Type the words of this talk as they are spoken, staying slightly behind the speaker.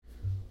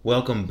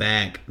Welcome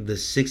back, the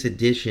sixth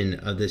edition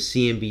of the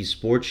CMB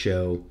Sports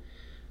Show.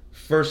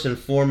 First and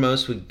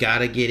foremost, we got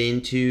to get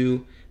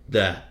into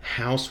the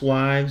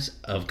housewives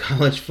of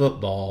college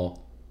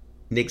football.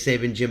 Nick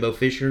Saban, Jimbo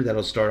Fisher,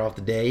 that'll start off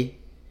the day.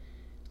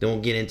 Then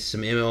we'll get into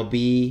some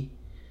MLB,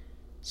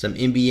 some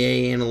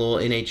NBA, and a little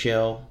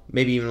NHL,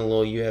 maybe even a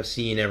little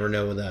UFC, you never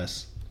know with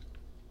us.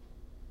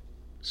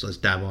 So let's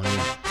dive on in.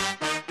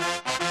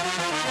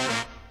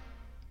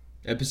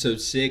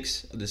 Episode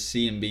 6 of the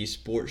CMB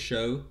Sports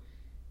Show.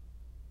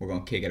 We're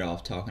going to kick it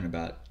off talking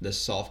about the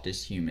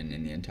softest human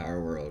in the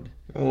entire world.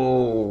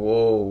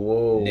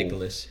 Whoa.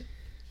 Nicholas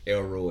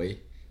Elroy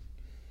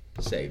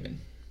Saban.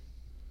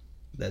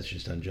 That's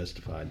just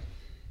unjustified.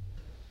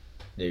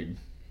 Dude,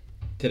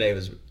 today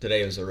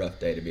was a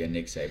rough day to be a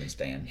Nick Saban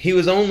stan. He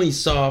was only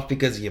soft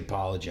because he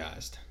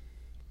apologized.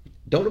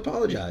 Don't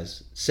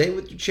apologize. Say it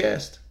with your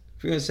chest.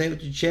 If you're going to say it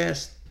with your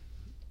chest,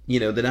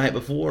 the night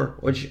before,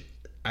 which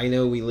I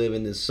know we live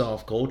in this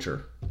soft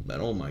culture, but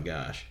oh my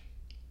gosh.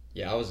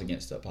 Yeah, I was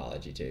against the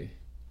apology too.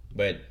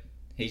 But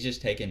he's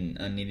just taking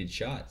unneeded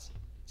shots.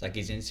 It's like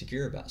he's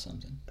insecure about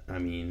something. I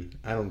mean,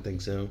 I don't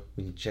think so.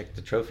 We can check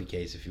the trophy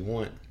case if you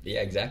want. Yeah,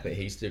 exactly.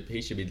 He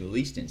should be the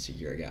least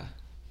insecure guy.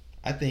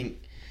 I think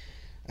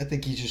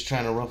he's just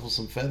trying to ruffle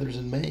some feathers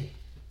in May.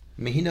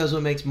 I mean, he knows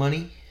what makes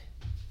money.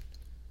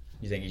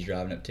 You think he's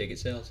driving up ticket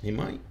sales? He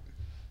might.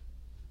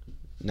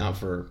 Not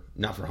for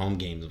home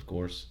games, of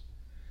course.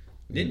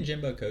 Didn't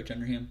Jimbo coach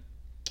under him?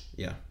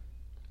 Yeah.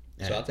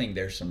 So I think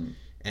there's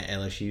at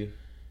LSU.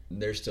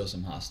 There's still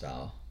some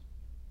hostile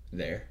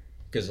there.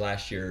 Because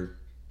last year,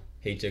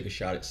 he took a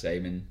shot at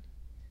Saban.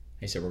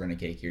 He said, we're going to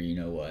kick your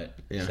you-know-what.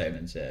 Yeah.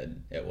 Saban said,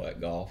 at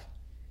what, golf?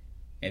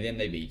 And then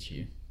they beat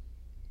you.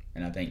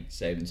 And I think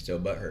Saban's still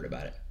butthurt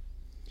about it.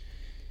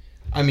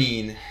 I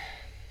mean,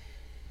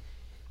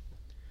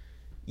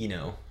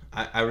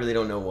 I really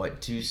don't know what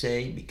to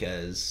say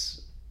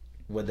because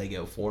would they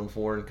go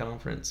 4-4 in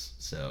conference?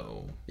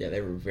 So yeah,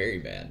 they were very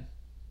bad.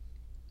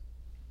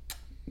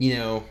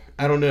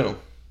 I don't know.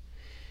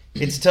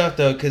 It's tough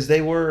though because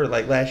they were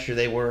like last year.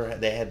 They were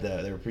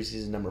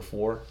preseason number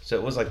 4, so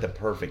it was like the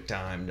perfect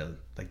time to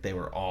they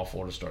were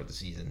awful to start the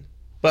season.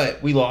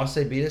 But we lost.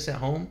 They beat us at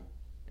home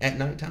at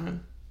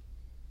nighttime.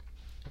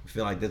 I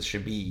feel like that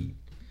should be.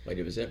 Wait,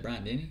 it was at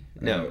Bryant-Denny?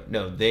 No,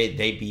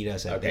 they beat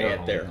us at their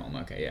home. their home.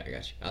 Okay, yeah, I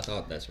got you. I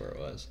thought that's where it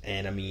was.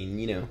 And I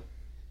mean,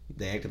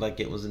 they acted like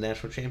it was a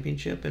national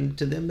championship, and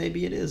to them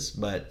maybe it is,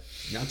 but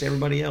not to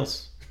everybody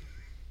else.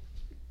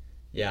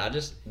 Yeah,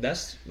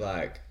 that's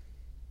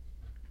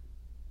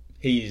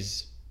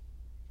he's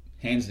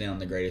hands down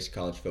the greatest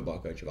college football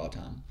coach of all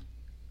time.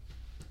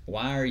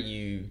 Why are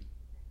you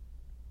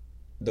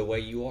the way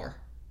you are?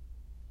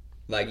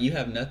 You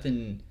have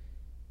nothing,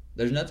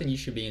 there's nothing you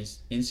should be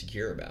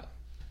insecure about.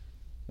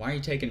 Why are you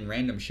taking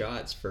random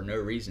shots for no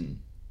reason?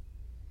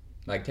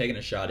 Like taking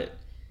a shot at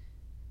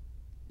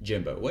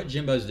Jimbo. What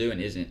Jimbo's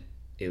doing isn't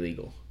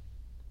illegal.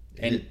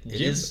 And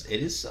it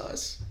is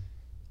sus.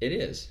 It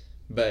is.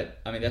 But,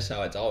 I mean, that's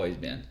how it's always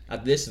been.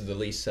 This is the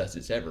least sus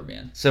it's ever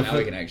been. So now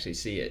we can actually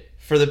see it.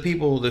 For the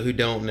people who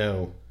don't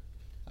know.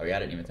 Oh, yeah, I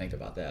didn't even think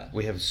about that.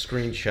 We have a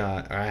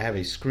screenshot. I have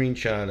a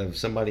screenshot of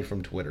somebody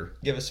from Twitter.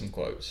 Give us some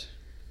quotes.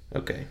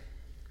 Okay.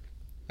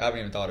 I haven't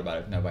even thought about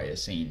it if nobody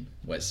has seen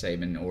what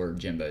Saban or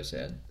Jimbo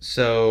said.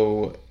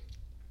 So,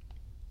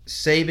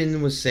 Saban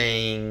was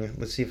saying,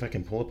 let's see if I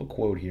can pull up a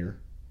quote here.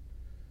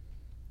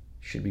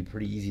 Should be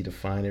pretty easy to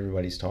find.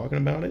 Everybody's talking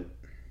about it.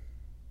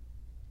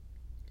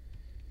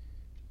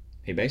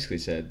 He basically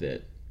said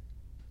that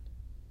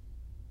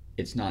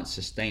it's not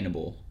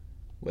sustainable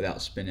without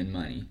spending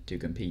money to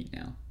compete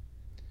now.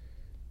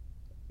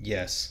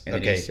 Yes. And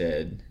then okay. He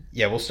said...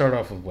 Yeah, we'll start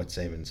off with what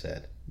Saban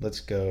said. Let's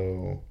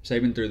go...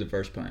 Saban threw the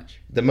first punch.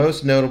 The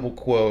most notable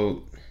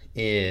quote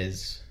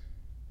is...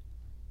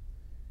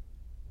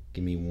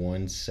 Give me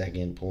 1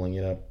 second. Pulling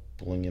it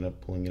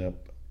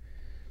up.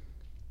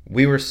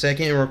 We were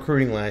second in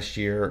recruiting last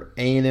year.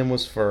 A&M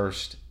was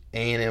first.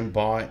 A&M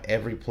bought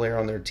every player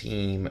on their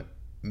team,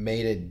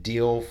 made a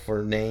deal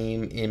for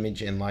name,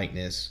 image, and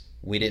likeness.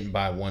 We didn't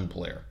buy one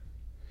player.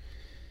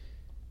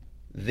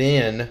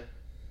 Then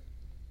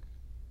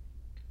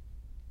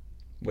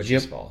which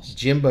is false.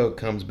 Jimbo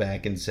comes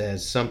back and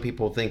says, some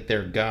people think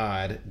they're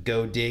God.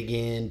 Go dig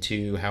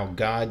into how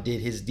God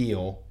did his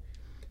deal.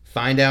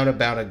 Find out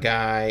about a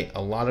guy,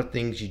 a lot of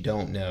things you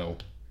don't know.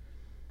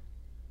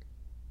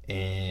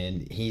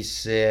 And he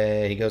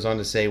goes on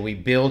to say, we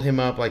build him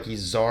up like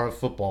he's czar of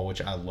football,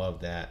 which I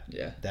love that.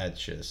 Yeah.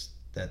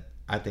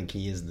 I think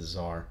he is the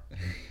czar.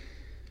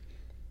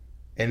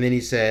 And then he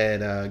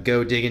said,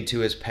 go dig into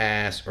his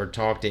past or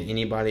talk to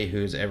anybody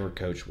who's ever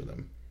coached with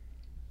him.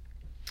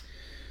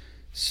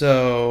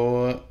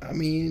 So, I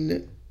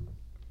mean,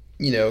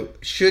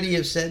 should he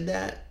have said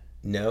that?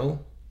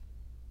 No.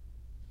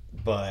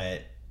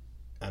 But,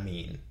 I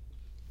mean,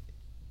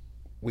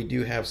 we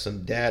do have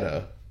some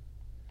data.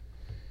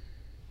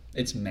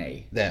 It's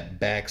May. That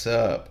backs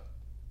up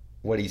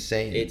what he's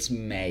saying. It's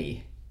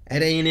May.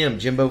 At A&M,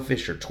 Jimbo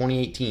Fisher,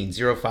 2018,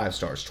 0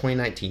 5-stars.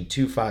 2019,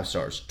 2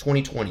 5-stars.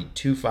 2020,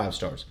 2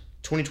 5-stars.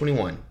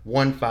 2021,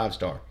 1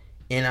 5-star.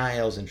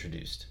 NIL's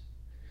introduced.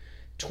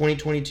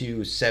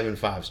 2022, 7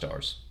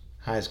 5-stars.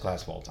 Highest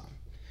class of all time.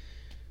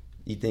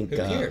 You think... Who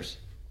cares?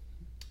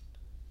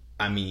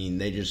 I mean,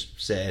 they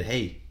just said,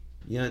 hey,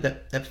 you know,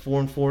 that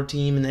 4-4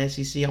 team in the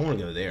SEC, I want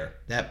to go there.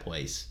 That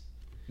place.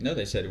 No,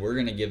 they said, we're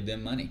going to give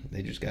them money.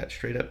 They just got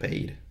straight up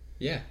paid.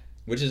 Yeah,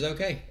 which is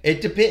okay.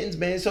 It depends,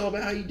 man. It's all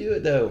about how you do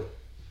it, though.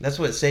 That's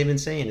what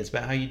Saban's saying. It's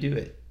about how you do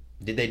it.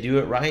 Did they do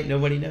it right?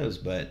 Nobody knows,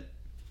 but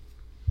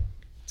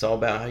it's all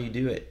about how you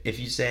do it. If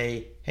you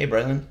say, hey,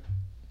 Brethren,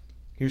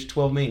 here's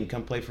 $12 million,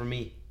 come play for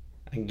me,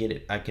 I can get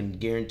it. I can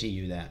guarantee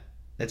you that.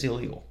 That's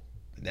illegal.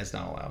 That's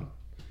not allowed.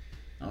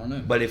 I don't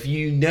know. But if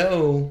you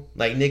know,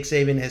 like Nick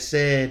Saban has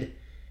said,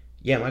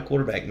 yeah, my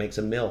quarterback makes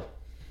 $1 million.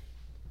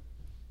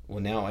 Well,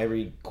 now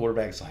every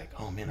quarterback's like,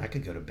 oh, man, I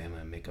could go to Bama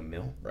and make $1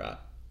 million. Right.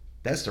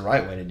 That's the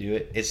right way to do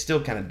it. It's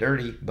still kind of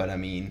dirty, but I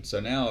mean... So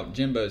now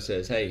Jimbo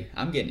says, hey,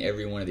 I'm getting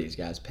every one of these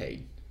guys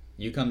paid.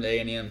 You come to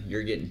A&M,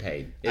 you're getting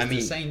paid. It's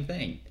the same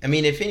thing. I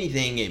mean, if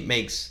anything, it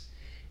makes...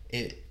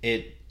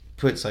 It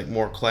puts, like,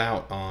 more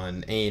clout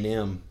on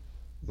A&M.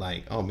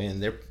 Like, oh, man,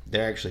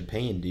 they're actually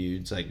paying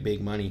dudes, like,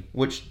 big money.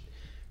 Which,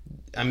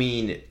 I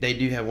mean, they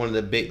do have one of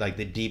the big, like,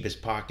 the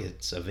deepest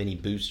pockets of any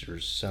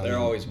boosters. So they're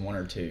always one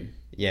or two.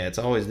 Yeah, it's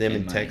always them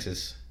in money.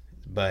 Texas.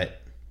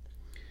 But,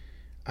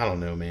 I don't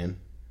know, man.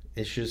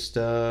 It's just,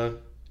 it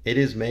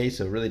is May,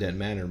 so it really doesn't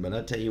matter. But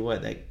I'll tell you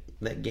what,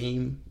 that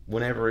game,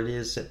 whenever it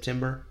is,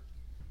 September,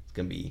 it's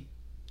gonna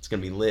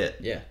be lit.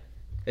 Yeah,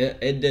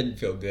 it did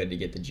feel good to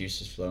get the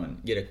juices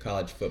flowing, get a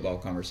college football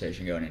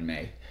conversation going in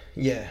May.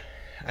 Yeah,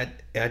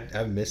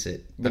 I miss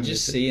it. But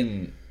just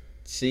seeing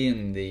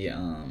the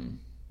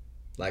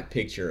like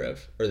picture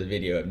of or the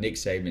video of Nick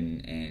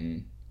Saban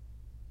and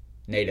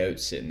Nate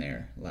Oates sitting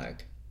there,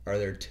 like, are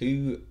there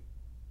two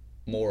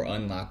more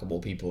unlikable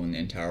people in the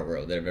entire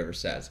world that have ever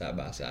sat side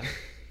by side?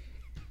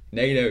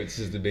 Nate Oates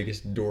is the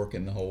biggest dork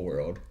in the whole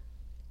world.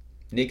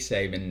 Nick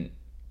Saban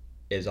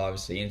is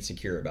obviously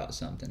insecure about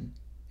something,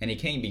 and he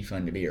can't be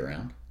fun to be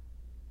around.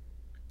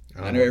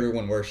 I know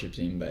everyone worships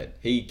him, but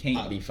he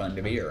can't be fun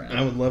to be around.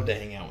 I would love to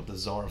hang out with the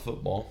czar of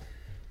football.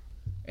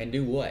 And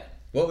do what?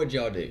 What would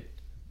y'all do?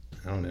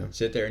 I don't know.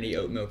 Sit there and eat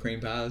oatmeal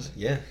cream pies?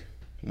 Yeah,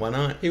 why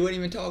not? He wouldn't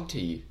even talk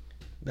to you.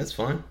 That's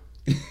fine.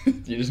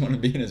 You just want to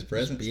be in his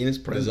presence? Be in his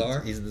presence. The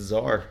czar? He's the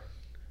czar.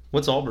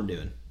 What's Auburn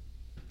doing?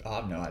 I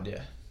have no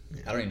idea.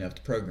 Yeah. I don't even know if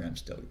the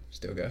program's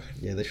still going.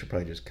 Yeah, they should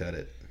probably just cut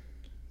it.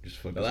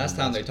 Just the last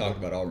time they talked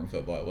about Auburn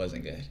football, it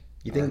wasn't good.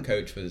 You think? Our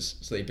coach was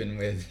sleeping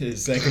with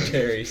his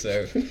secretary,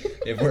 so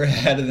if we're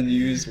ahead of the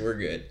news, we're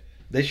good.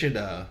 They should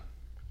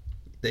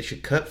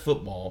cut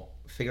football,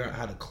 figure out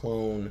how to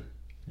clone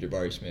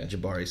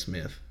Jabari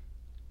Smith.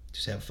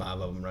 Just have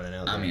 5 of them running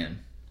out there. I'm in.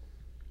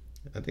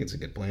 I think it's a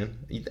good plan.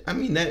 I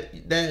mean, that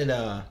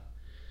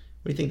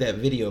what do you think that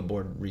video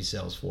board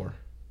resells for?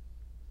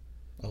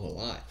 Oh, a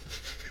lot.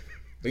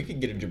 We could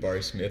get a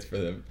Jabari Smith for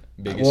the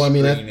biggest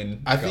screen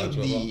in I college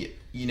think football.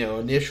 the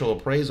initial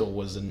appraisal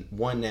was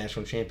one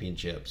national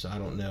championship, so I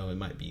don't know. It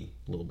might be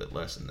a little bit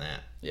less than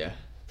that. Yeah.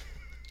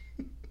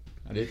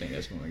 I do think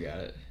that's when we got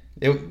it.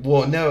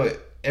 No,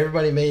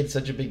 everybody made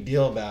such a big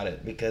deal about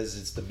it because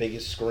it's the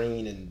biggest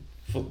screen in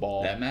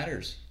football. That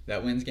matters.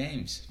 That wins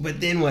games.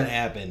 But then what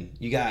happened?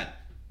 You got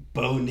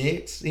Bo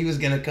Nix. He was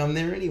going to come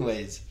there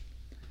anyways.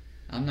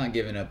 I'm not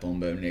giving up on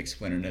Bo Nix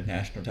winning the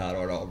national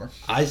title at Auburn.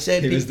 I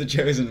said he was the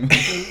chosen one.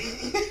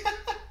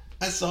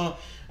 I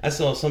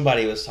saw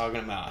somebody was talking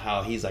about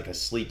how he's like a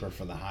sleeper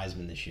for the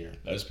Heisman this year.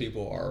 Those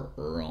people are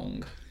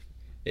wrong.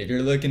 If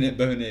you're looking at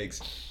Bo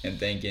Nix and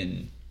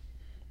thinking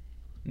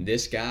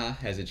this guy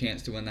has a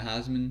chance to win the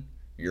Heisman,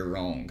 you're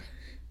wrong.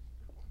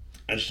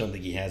 I just don't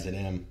think he has it in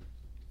him.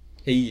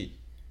 He's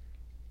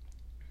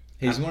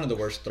one of the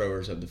worst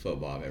throwers of the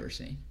football I've ever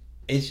seen.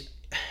 It's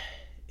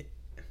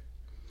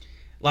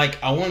like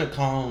I want to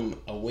call him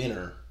a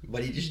winner,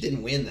 but he just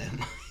didn't win that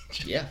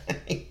much. Yeah,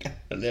 I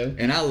don't know.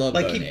 And I love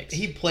Bo Nix.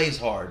 He plays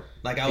hard.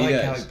 Like I like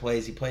how he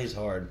plays. He plays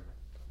hard.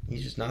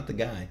 He's just not the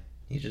guy.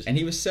 And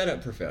he was set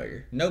up for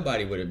failure.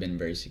 Nobody would have been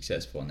very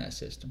successful in that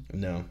system.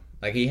 No.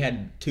 Like he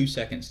had 2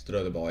 seconds to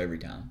throw the ball every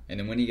time, and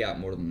then when he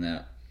got more than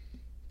that,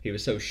 he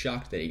was so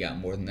shocked that he got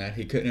more than that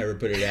he couldn't ever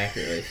put it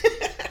accurately.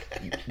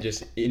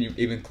 Just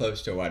even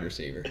close to a wide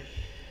receiver.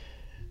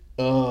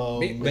 Oh,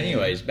 but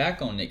anyways, back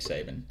on Nick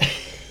Saban.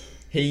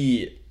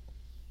 He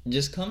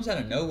just comes out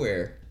of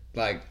nowhere.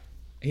 Like,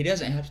 he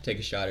doesn't have to take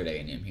a shot at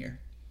A&M here.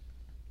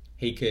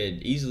 He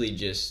could easily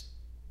just,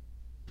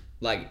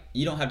 like,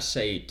 you don't have to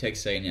say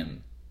Texas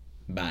A&M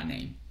by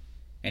name.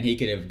 And he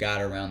could have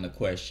got around the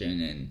question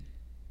and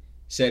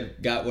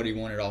got what he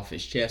wanted off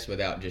his chest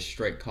without just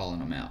straight calling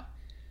them out.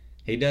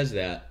 He does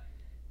that.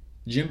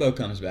 Jimbo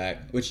comes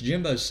back, which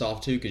Jimbo's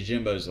soft too, because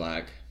Jimbo's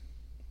like,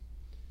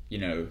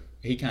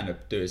 he kind of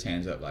threw his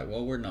hands up like,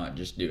 well, we're not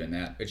just doing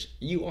that, which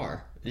you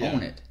are. Yeah.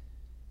 Own it.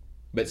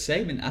 But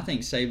I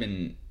think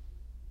Saban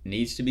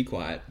needs to be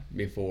quiet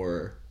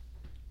before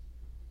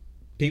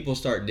people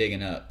start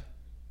digging up,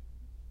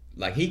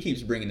 like he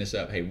keeps bringing this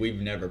up, hey, we've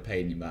never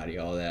paid anybody,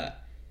 all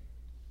that.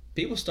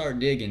 People start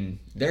digging,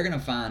 they're going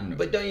to find...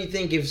 But don't you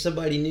think if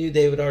somebody knew,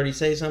 they would already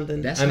say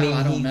something? That's how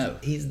I don't know.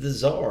 He's the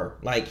czar.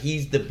 Like,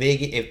 he's the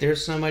big... If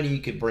there's somebody you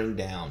could bring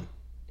down,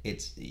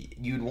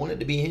 you'd want it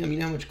to be him. You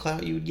know how much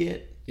clout you would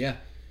get? Yeah.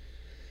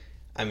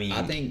 I mean...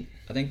 I think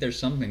there's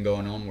something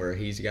going on where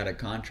he's got a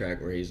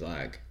contract where he's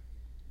like,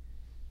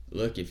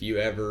 look, if you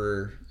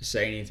ever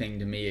say anything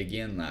to me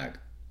again, like,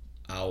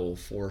 I will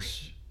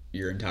force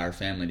your entire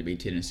family to be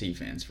Tennessee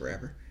fans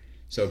forever.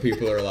 So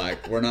people are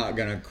like, we're not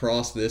going to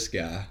cross this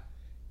guy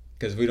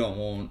because we don't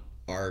want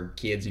our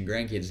kids and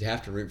grandkids to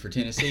have to root for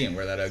Tennessee and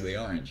wear that ugly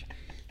orange.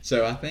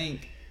 So I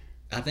think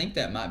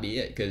that might be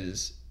it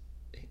because,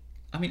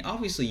 I mean,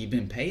 obviously you've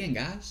been paying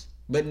guys,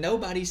 but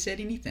nobody said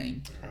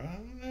anything. I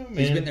don't know, man.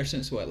 He's been there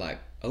since what, like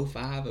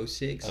 05,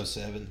 06?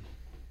 07.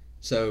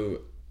 So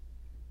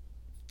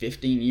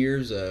 15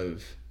 years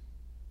of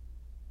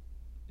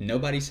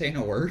nobody saying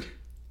a word?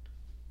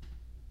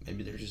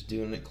 Maybe they're just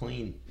doing it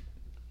clean.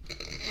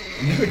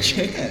 No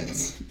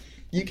chance.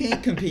 You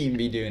can't compete and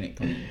be doing it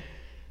clean.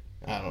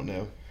 I don't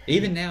know.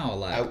 Even now,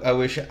 like... I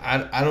wish...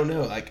 I don't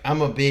know. Like, I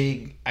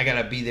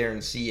gotta be there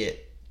and see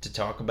it to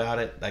talk about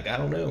it. Like, I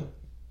don't know.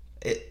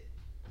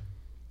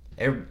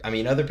 I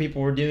mean, other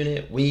people were doing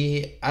it.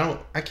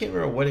 I can't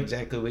remember what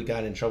exactly we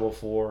got in trouble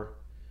for.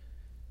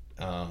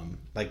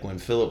 Like when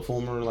Philip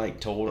Fulmer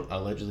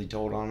allegedly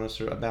told on us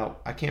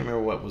about... I can't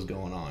remember what was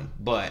going on.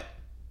 But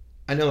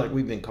I know, like,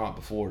 we've been caught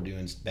before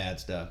doing bad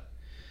stuff.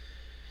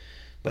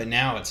 But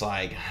now it's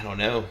like, I don't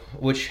know,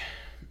 which,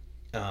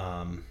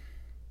 I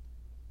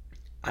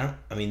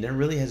mean, there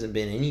really hasn't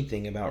been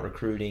anything about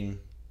recruiting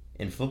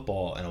in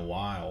football in a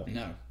while.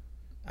 No.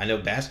 I know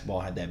basketball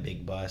had that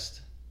big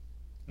bust.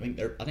 I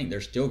think they're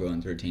still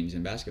going through teams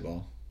in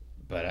basketball.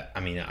 But,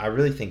 I mean, I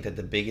really think that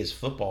the biggest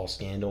football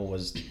scandal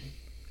was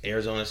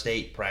Arizona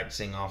State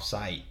practicing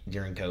off-site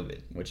during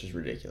COVID. Which is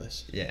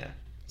ridiculous. Yeah.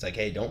 It's like,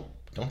 hey, don't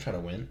try to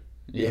win.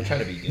 Don't try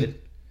to be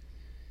good.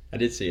 I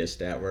did see a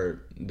stat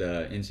where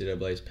the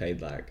NCAA's paid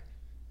like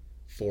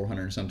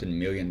 $400-something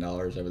million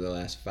over the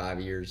last 5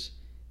 years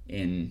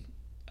in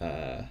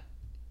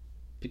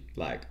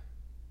like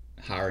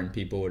hiring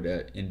people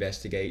to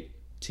investigate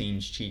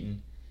teams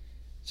cheating.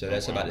 So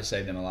that's about to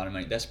save them a lot of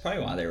money. That's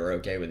probably why they were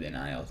okay with the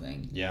NIL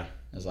thing. Yeah.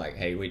 It's like,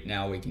 hey, we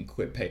can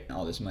quit paying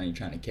all this money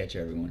trying to catch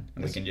everyone,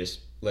 and we can just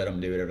let them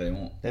do whatever they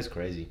want. That's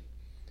crazy.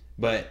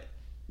 But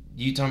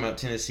you talking about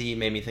Tennessee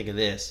made me think of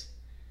this.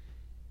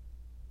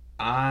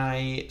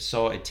 I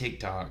saw a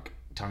TikTok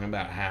talking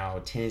about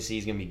how Tennessee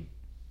is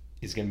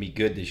gonna be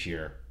good this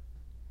year,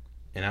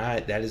 and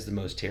that is the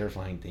most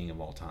terrifying thing of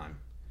all time,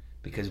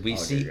 because we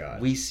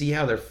see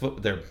how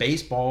their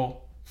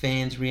baseball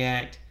fans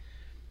react,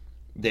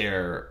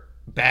 their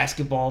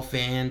basketball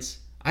fans.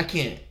 I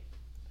can't.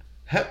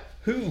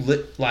 Who's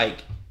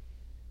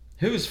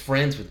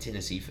friends with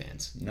Tennessee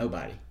fans?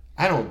 Nobody.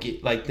 I don't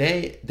get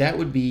that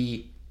would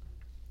be.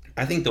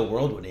 I think the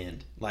world would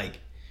end. Like,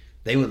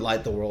 they would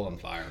light the world on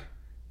fire.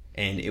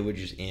 And it would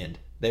just end.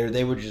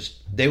 They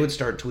would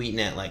start tweeting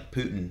at like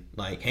Putin,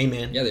 like, "Hey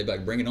man, yeah, they'd be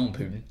like, bring it on,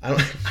 Putin." I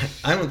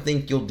don't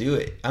think you'll do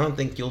it. I don't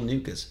think you'll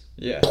nuke us.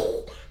 Yeah.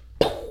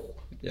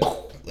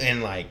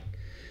 And like,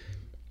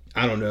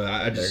 I don't know.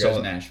 I just there saw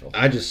goes Nashville.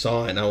 I just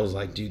saw it and I was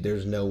like, dude,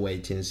 there's no way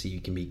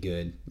Tennessee can be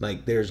good.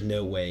 Like, there's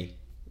no way.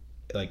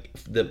 Like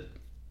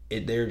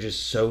they're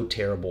just so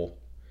terrible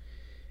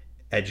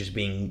at just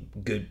being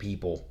good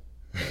people.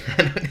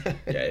 Yeah,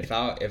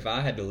 if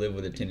I had to live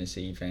with a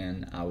Tennessee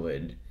fan, I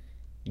would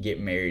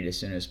get married as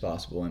soon as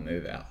possible and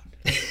move out.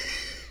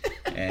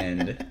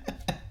 And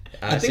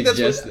I think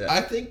suggest that.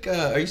 I think.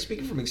 Are you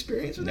speaking from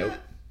experience with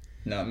that?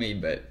 Not me,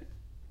 but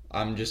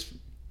I'm just.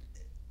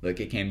 Look,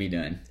 it can be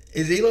done.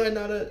 Is Eli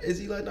not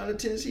a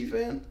Tennessee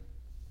fan?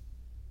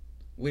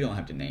 We don't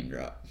have to name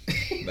drop,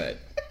 but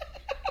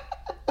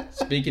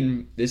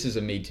this is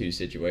a Me Too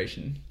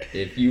situation.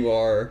 If you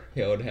are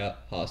held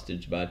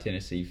hostage by a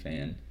Tennessee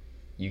fan,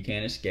 you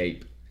can't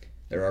escape.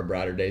 There are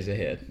brighter days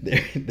ahead.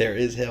 There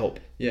is help.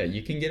 Yeah,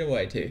 you can get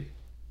away too.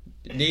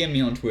 DM me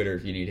on Twitter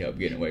if you need help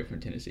getting away from a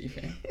Tennessee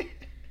fan.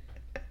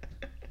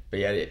 But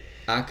yeah,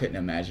 I couldn't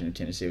imagine if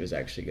Tennessee was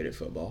actually good at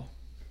football.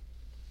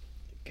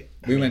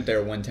 We went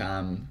there one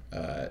time,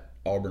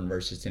 Auburn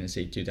versus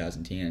Tennessee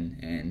 2010,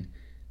 and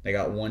they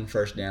got one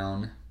first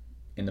down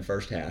in the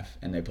first half,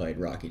 and they played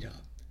Rocky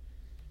Top.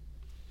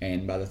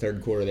 And by the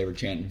third quarter, they were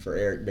chanting for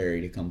Eric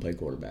Berry to come play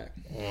quarterback.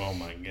 Oh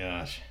my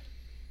gosh.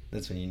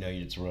 That's when you know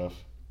it's rough.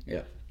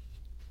 Yep.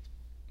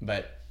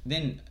 But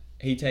then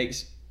he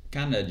takes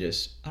kind of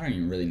just, I don't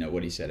even really know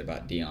what he said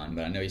about Deion,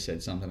 but I know he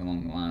said something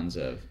along the lines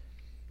of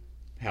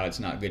how it's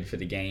not good for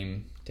the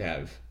game to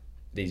have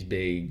these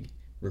big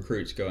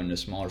recruits go into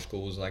smaller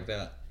schools like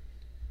that.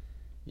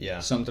 Yeah.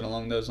 Something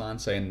along those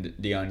lines, saying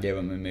that Deion gave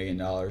him $1 million.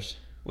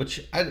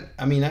 Which,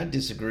 I mean, I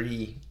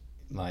disagree.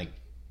 Like,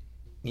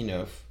 you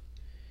know,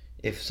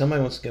 if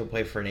somebody wants to go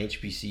play for an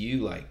HBCU,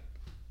 like,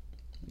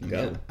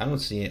 I don't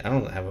see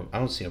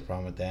a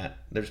problem with that.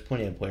 There's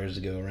plenty of players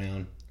to go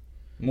around.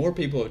 More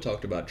people have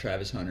talked about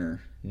Travis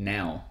Hunter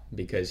now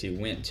because he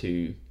went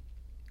to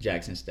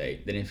Jackson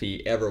State than if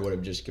he ever would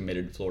have just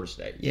committed to Florida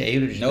State. Yeah, he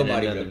would have just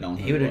Nobody been would have known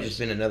who he would have was. just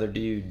been another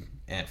dude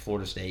at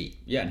Florida State.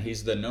 Yeah, and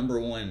he's the number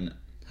one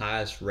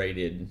highest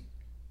rated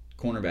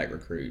cornerback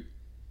recruit.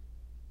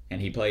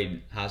 And he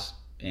played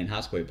in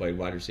high school. He played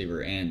wide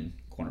receiver and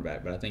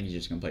cornerback, but I think he's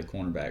just going to play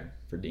cornerback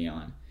for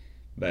Deion.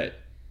 But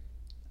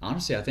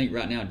honestly, I think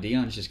right now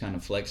Deion's just kind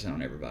of flexing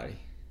on everybody.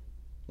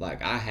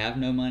 Like, I have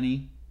no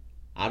money.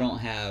 I don't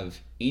have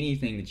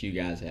anything that you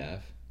guys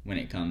have when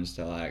it comes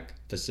to like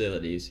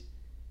facilities,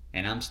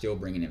 and I'm still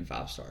bringing in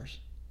 5 stars.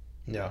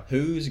 Yeah.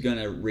 Who's going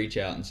to reach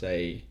out and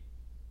say,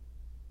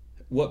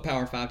 what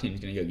Power 5 team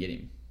is going to go get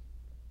him?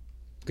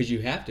 Because you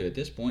have to at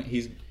this point.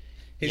 He's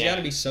got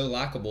to be so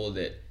likable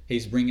that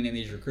he's bringing in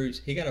these recruits.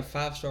 He got a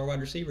 5-star wide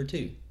receiver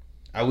too.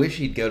 I wish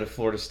he'd go to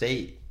Florida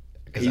State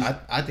because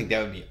I think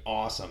that would be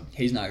awesome.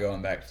 He's not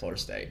going back to Florida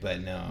State.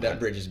 But no. That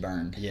bridge is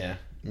burned. Yeah.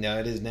 No,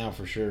 it is now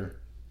for sure.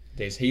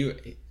 I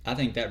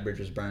think that bridge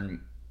was burned.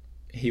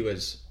 He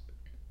was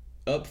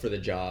up for the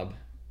job,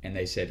 and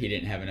they said he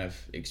didn't have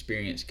enough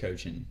experience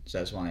coaching, so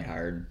that's why they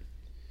hired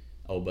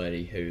old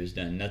buddy who's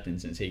done nothing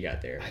since he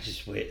got there. I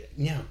just wait.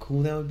 You know how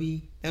cool that would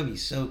be? That would be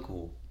so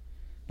cool.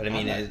 But I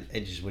mean,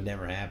 it just would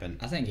never happen.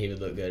 I think he would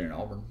look good in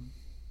Auburn.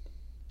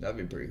 That'd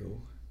be pretty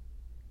cool.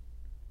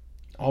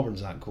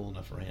 Auburn's not cool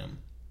enough for him.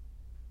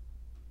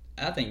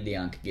 I think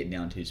Deion could get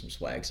down to some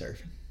swag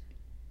surfing.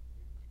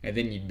 And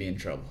then you'd be in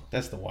trouble.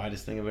 That's the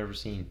widest thing I've ever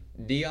seen.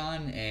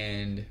 Deion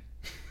and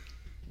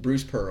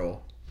Bruce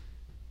Pearl,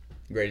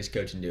 greatest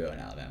coaching duo in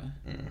Alabama.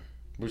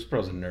 Bruce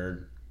Pearl's a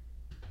nerd.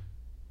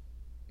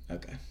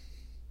 Okay.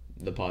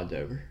 The pod's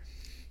over.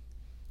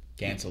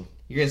 Canceled.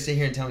 You're going to sit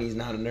here and tell me he's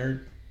not a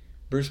nerd?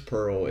 Bruce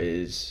Pearl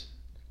is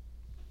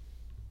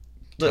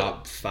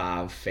top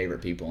 5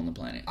 favorite people on the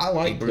planet. I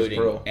like Bruce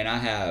Pearl. And I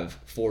have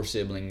 4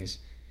 siblings,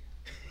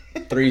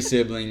 3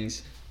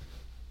 siblings,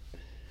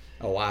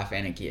 a wife,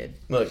 and a kid.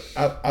 Look,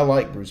 I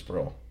like Bruce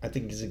Pearl. I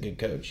think he's a good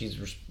coach. He's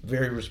a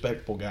very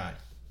respectable guy.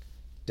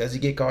 Does he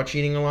get caught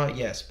cheating a lot?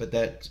 Yes, but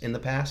that's in the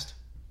past.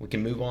 We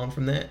can move on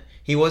from that.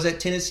 He was at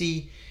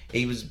Tennessee.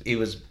 It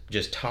was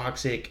just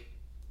toxic.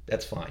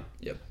 That's fine.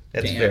 Yep.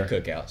 That's Can't fair. have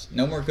cookouts.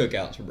 No more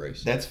cookouts for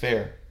Bruce. That's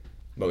fair.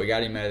 But we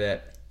got him out of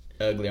that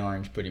ugly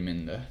orange, put him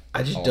in the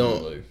I just Auburn don't.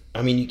 blue.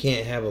 I mean, you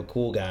can't have a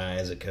cool guy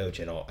as a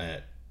coach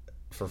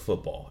for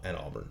football at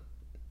Auburn.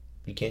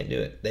 You can't do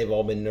it. They've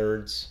all been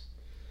nerds.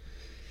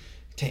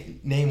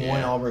 Name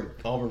one Auburn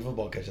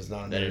football coach that's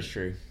not a nerd. That is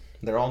true.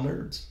 They're all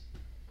nerds.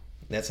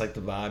 That's like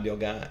the vibe y'all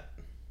got.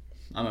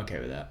 I'm okay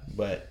with that.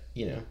 But,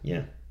 yeah.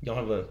 Y'all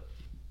have a,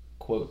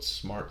 quote,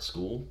 smart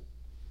school.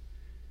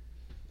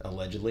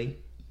 Allegedly.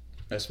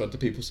 That's what the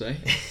people say.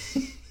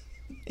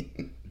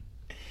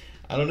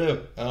 I don't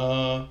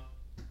know.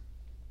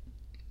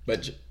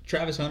 But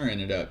Travis Hunter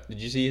ended up. Did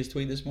you see his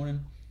tweet this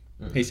morning?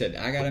 Mm-hmm. He said,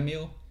 I got a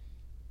meal.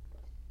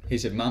 He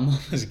said, my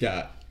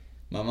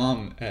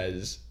mom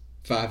has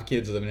 5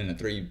 kids living in a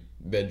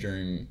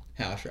 3-bedroom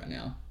house right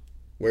now.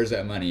 Where's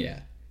that money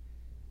at?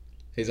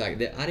 He's like,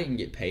 I didn't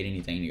get paid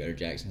anything to go to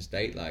Jackson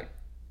State. Like,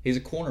 he's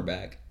a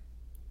cornerback.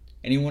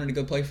 And he wanted to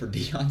go play for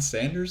Deion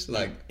Sanders?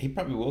 Like, he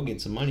probably will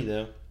get some money,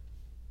 though.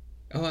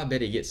 Oh, I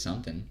bet he gets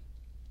something.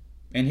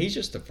 And he's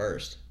just the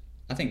first.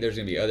 I think there's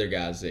going to be other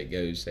guys that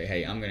go say,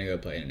 hey, I'm going to go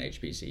play in an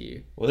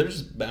HBCU. Well,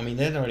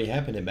 that already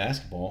happened in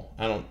basketball.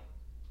 I don't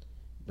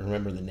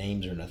remember the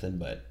names or nothing,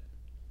 but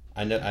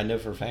I know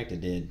for a fact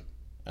it did.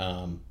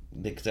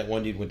 Because that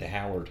one dude went to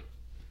Howard.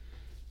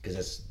 Because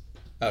that's...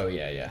 Oh,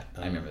 yeah.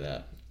 I remember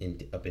that.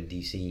 Up in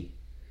D.C.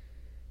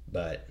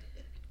 But,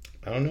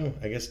 I don't know.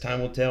 I guess time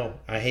will tell.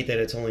 I hate that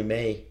it's only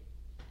May.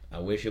 I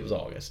wish it was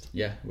August.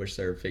 Yeah, wish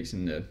they were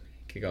fixing to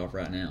kick off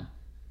right now.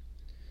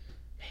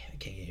 Man, I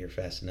can't get here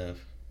fast enough.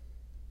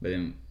 But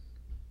then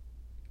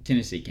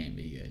Tennessee can't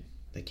be good.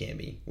 They can't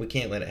be. We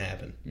can't let it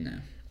happen. No.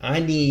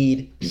 I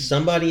need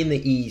somebody in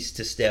the East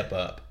to step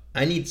up.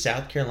 I need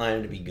South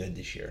Carolina to be good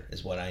this year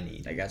is what I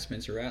need. They got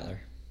Spencer Rattler.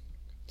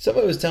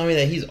 Somebody was telling me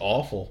that he's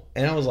awful.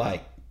 And I was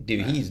like,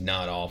 dude, he's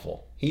not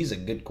awful. He's a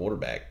good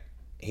quarterback.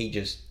 He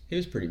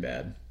was pretty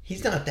bad.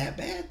 He's not that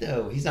bad,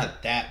 though. He's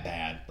not that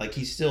bad. Like,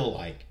 he's still,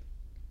 like,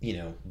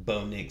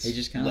 Bo Nix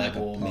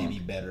level, like maybe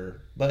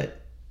better.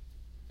 But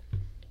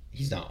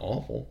he's not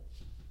awful.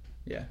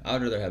 Yeah, I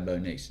would rather have Bo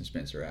Nix than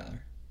Spencer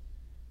Rattler.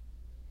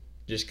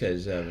 Just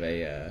because of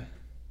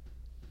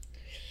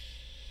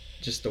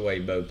just the way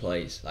Bo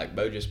plays. Like,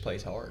 Bo just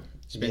plays hard.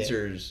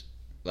 Spencer's,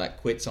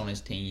 quits on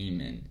his team,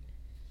 and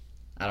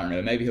I don't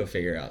know. Maybe he'll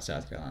figure out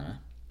South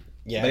Carolina.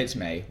 Yeah. But it's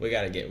May. We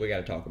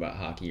gotta talk about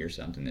hockey or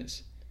something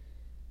that's...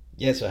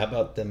 Yeah, so how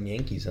about them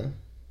Yankees, huh?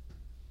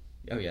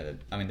 Oh, yeah.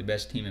 The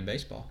best team in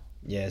baseball.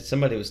 Yeah,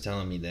 somebody was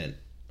telling me that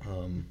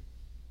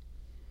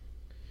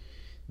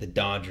the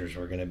Dodgers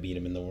were going to beat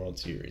them in the World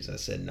Series. I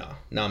said,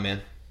 no,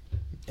 man.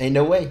 Ain't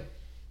no way.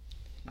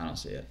 I don't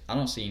see it. I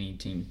don't see any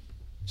team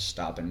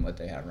stopping what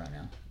they have right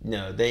now.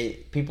 No,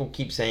 people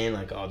keep saying,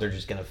 like, oh, they're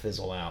just going to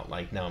fizzle out.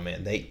 Like, no,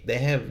 man. They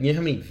have, you know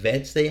how many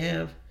vets they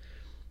have?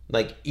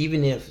 Like,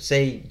 even if,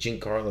 say,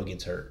 Giancarlo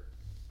gets hurt,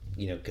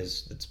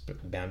 because it's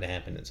bound to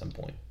happen at some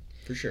point.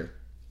 For sure.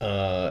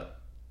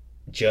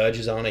 Judge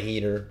is on a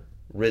heater.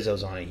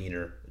 Rizzo's on a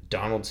heater.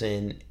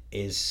 Donaldson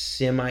is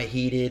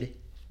semi-heated.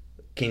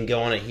 Can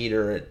go on a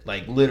heater at,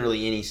 like,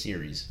 literally any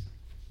series.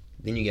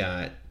 Then you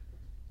got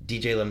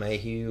DJ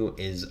LeMahieu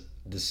is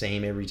the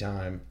same every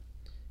time.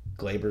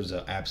 Glaber's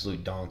an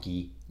absolute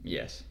donkey.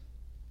 Yes.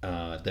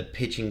 The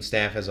pitching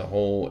staff as a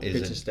whole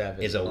is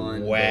a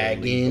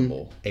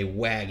wagon. A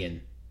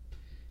wagon.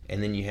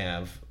 And then you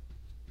have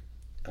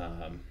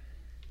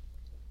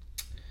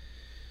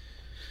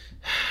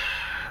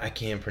I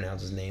can't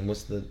pronounce his name.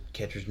 What's the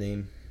catcher's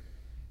name?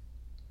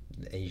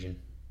 The Asian.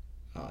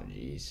 Oh,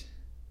 jeez.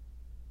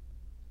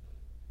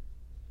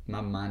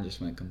 My mind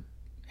just went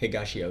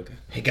Higashioka.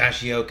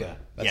 Higashioka.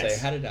 Yes.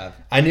 How did I?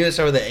 I knew it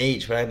started with an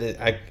H, but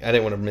I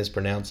didn't want to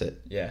mispronounce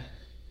it. Yeah.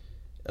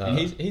 And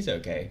he's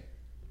okay.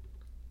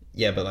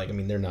 Yeah, but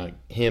they're not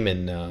him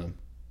and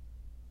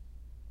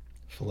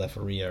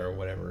Falefaria or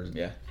whatever.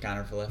 Yeah,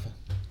 Connor Falefa,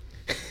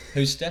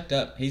 who stepped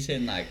up. He's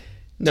hitting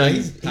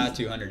he's high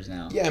 200s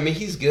now. Yeah,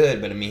 he's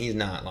good, but he's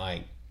not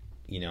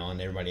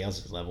on everybody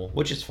else's level,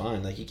 which is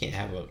fine. Like, you can't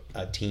have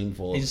a team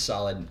full. He's a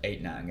solid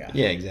 8-9 guy.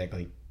 Yeah,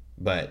 exactly.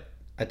 But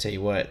I tell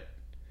you what,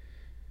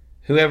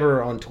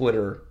 whoever on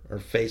Twitter or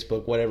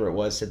Facebook, whatever it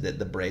was, said that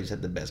the Braves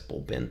had the best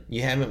bullpen.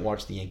 You haven't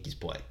watched the Yankees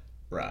play.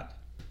 Right.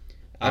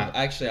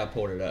 I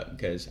pulled it up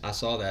because I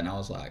saw that and I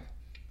was like,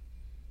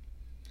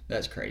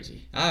 that's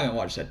crazy. I haven't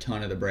watched a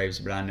ton of the Braves,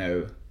 but I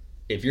know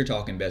if you're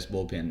talking best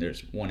bullpen,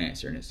 there's one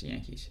answer, and it's the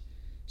Yankees.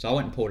 So I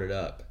went and pulled it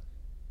up.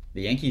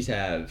 The Yankees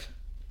have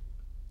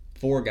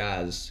 4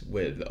 guys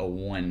with a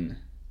 1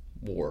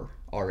 WAR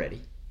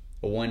already,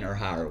 a 1 or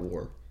higher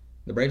WAR.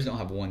 The Braves don't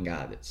have one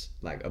guy that's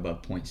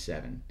above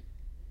 .7.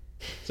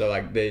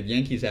 So the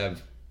Yankees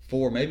have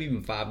 4, maybe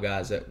even 5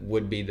 guys that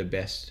would be the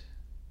best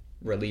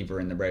reliever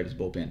in the Braves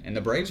bullpen, and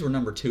the Braves were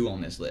number 2 on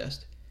this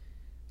list.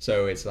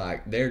 So it's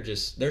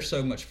they're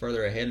so much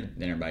further ahead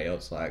than everybody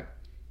else.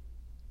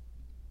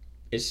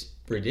 It's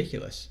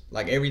ridiculous.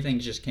 Everything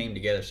just came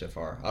together so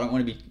far. I don't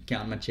want to be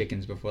counting my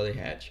chickens before they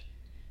hatch,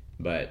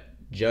 but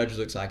Judge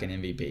looks like an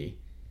MVP.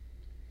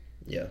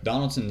 Yeah,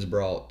 Donaldson's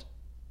brought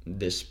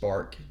this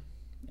spark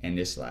and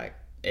this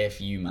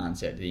FU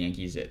mindset to the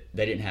Yankees that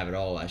they didn't have at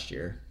all last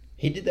year.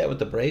 He did that with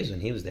the Braves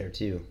when he was there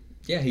too.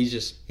 Yeah, he's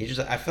just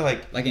I feel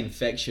like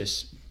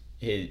infectious.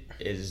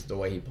 Is the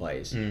way he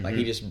plays. Mm-hmm.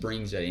 He just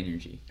brings that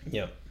energy.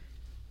 Yep.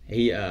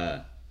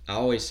 I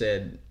always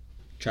said,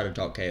 try to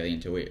talk Kaylee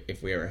into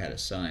if we ever had a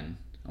son,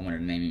 I wanted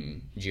to name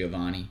him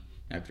Giovanni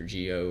after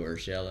Gio or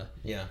Shella.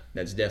 Yeah.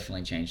 That's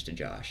definitely changed to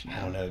Josh. I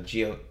don't know.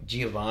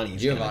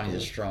 Giovanni's a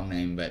strong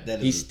name, but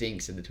he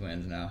stinks in the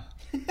Twins now.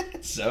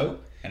 So?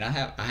 And I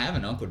have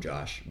an uncle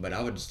Josh, but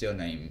I would still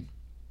name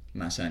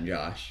my son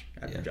Josh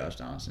after Josh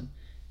Donaldson,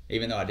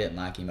 even though I didn't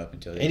like him up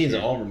until this year. And he's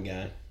an Auburn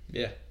guy.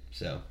 Yeah.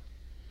 So,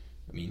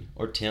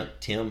 or Tim.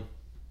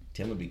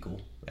 Tim would be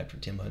cool after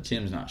Tim Hudson.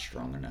 Tim's not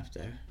strong enough,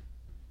 though.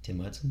 Tim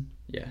Hudson?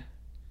 Yeah.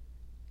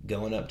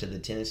 Going up to the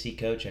Tennessee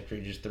coach after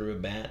he just threw a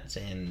bat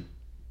saying,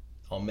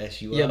 I'll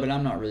mess you up. Yeah, but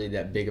I'm not really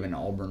that big of an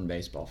Auburn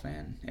baseball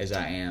fan as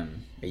I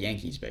am a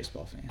Yankees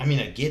baseball fan.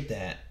 I get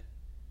that.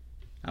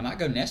 I might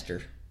go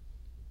Nestor.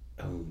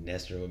 Oh,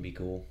 Nestor would be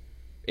cool.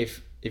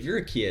 If you're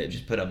a kid...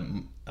 Just put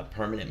a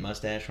permanent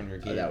mustache on your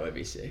kid. Oh, that would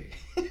be sick.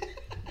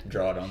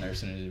 Draw it on there as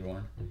soon as you're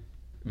born.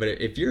 But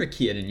if you're a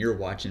kid and you're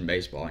watching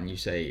baseball and you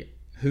say,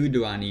 who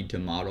do I need to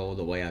model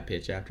the way I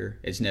pitch after?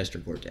 It's Nestor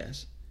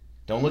Cortez.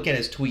 Don't look at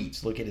his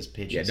tweets. Look at his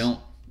pitches. Yeah, don't.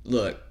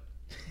 Look,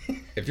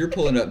 if you're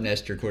pulling up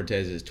Nestor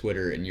Cortez's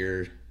Twitter and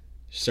you're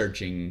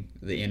searching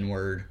the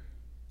N-word,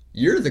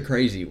 you're the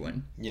crazy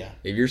one. Yeah.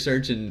 If you're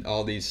searching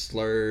all these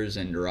slurs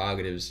and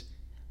derogatives,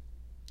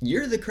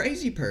 you're the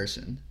crazy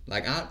person.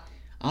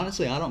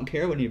 Honestly, I don't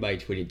care what anybody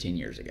tweeted 10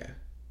 years ago.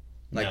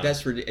 No.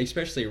 That's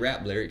especially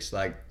rap lyrics.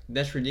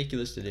 That's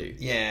ridiculous to do.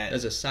 Yeah,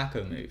 that's a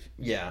psycho move.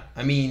 Yeah,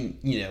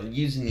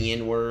 using the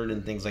N-word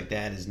and things like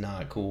that is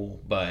not cool.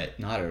 But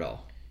not at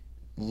all.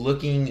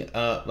 Looking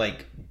up,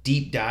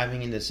 deep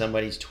diving into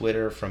somebody's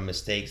Twitter from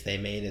mistakes they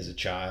made as a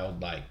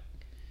child,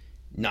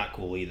 not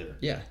cool either.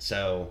 Yeah.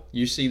 So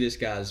you see this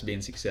guy's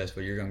being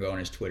successful, you're gonna go on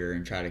his Twitter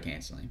and try to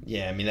cancel him.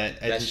 Yeah,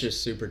 that's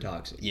just super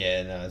toxic.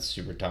 Yeah, no, it's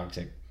super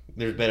toxic.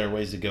 There's better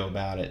ways to go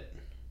about it.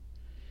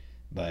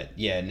 But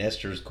yeah,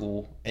 Nestor's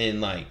cool,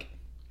 and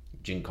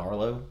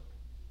Giancarlo.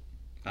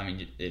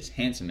 It's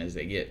handsome as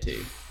they get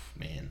too.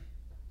 Man,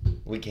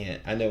 we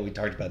can't. I know we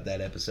talked about that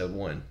episode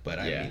 1, but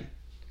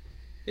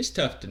it's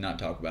tough to not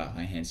talk about how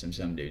handsome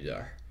some dudes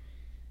are.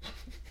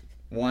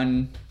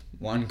 Juan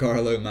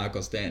Carlo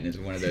Michael Stanton is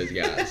one of those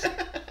guys.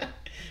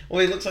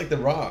 Well, he looks like The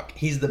Rock.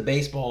 He's the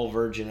baseball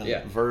version of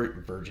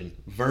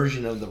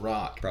version of The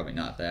Rock. Probably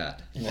not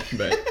that,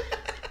 but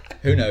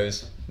who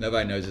knows?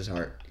 Nobody knows his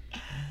heart.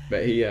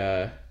 But he,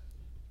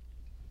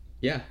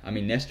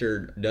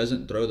 Nestor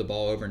doesn't throw the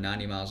ball over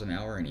 90 miles an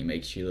hour, and he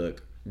makes you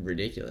look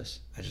ridiculous.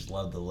 I just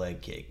love the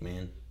leg kick,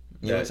 man.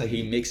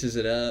 He mixes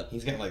it up.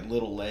 He's got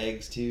little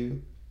legs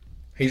too.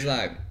 He's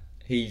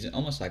He's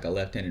almost like a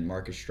left-handed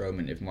Marcus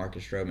Stroman if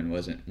Marcus Stroman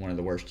wasn't one of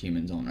the worst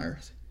humans on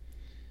earth.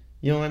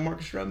 You don't like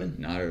Marcus Stroman?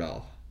 Not at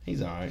all. He's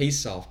all right. He's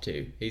soft,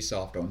 too. He's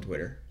soft on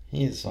Twitter.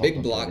 He is soft Big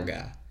on block Twitter.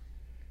 guy.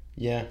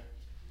 Yeah.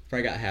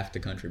 Probably got half the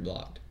country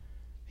blocked.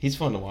 He's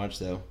fun to watch,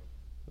 though.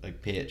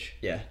 Like, pitch.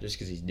 Yeah, just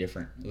because he's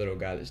different. A little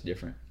guy that's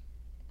different.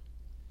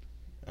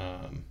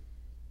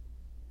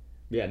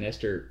 Yeah,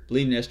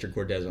 leave Nestor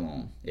Cortez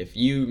alone. If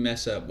you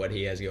mess up what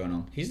he has going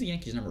on, he's the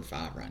Yankees' number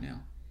 5 right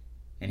now.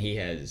 And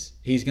he's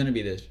going to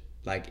be this,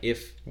 like,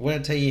 if... What did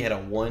I tell you? He had a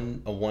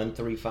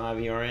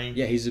 1.35 ERA?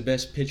 Yeah, he's the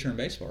best pitcher in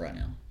baseball right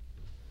now.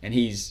 And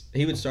he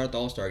would start the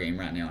All-Star game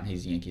right now, and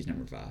he's the Yankees'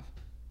 number 5.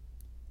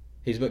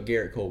 He's what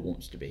Garrett Cole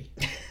wants to be.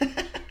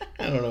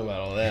 I don't know about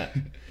all that.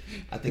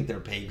 I think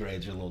their pay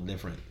grades are a little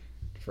different.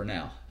 For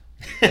now.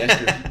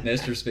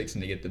 Nestor's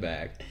fixing to get the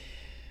bag.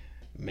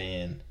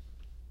 Man.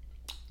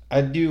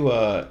 I do,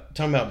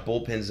 talking about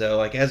bullpens, though,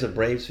 like, as a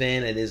Braves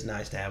fan, it is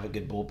nice to have a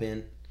good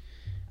bullpen.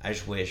 I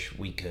just wish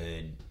we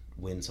could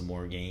win some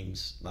more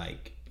games.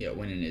 Like, Yeah,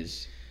 winning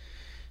is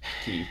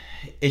key.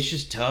 it's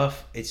just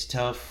tough. It's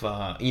tough.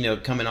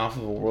 Coming off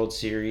of a World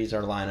Series,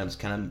 our lineup's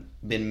kind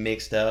of been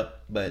mixed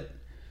up, but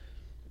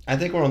I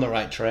think we're on the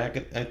right track.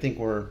 I think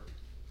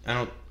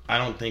I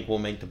don't think we'll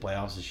make the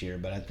playoffs this year,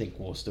 but I think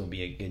we'll still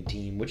be a good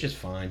team, which is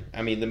fine.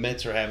 I mean, the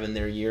Mets are having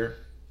their year,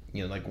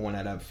 like 1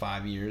 out of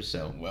 5 years.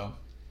 So Well,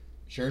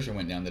 Scherzer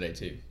went down today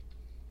too.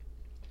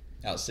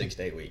 Out 6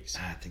 to 8 weeks.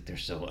 I think they're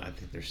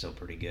still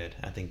pretty good.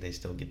 I think they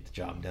still get the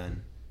job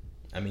done.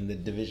 I mean, the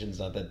division's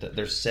not that.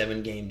 There's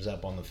 7 games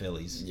up on the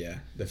Phillies. Yeah,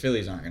 the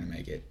Phillies aren't going to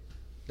make it.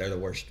 They're the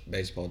worst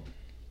baseball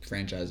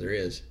franchise there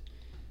is.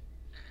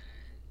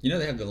 You know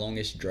they have the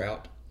longest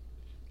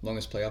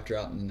playoff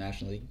drought in the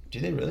National League? Do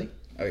they really?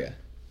 Oh, yeah.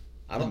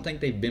 I don't think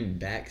they've been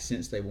back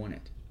since they won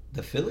it.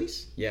 The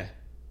Phillies? Yeah.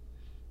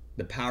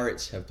 The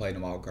Pirates have played a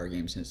wild card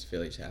game since the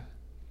Phillies have.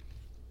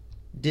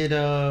 Did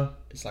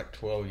It's like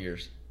 12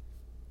 years.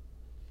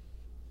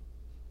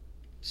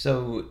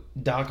 So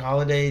Doc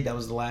Holliday, that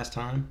was the last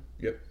time?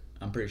 Yep,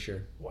 I'm pretty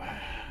sure. Wow.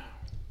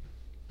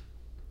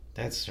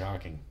 That's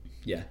shocking.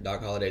 Yeah,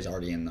 Doc Holliday's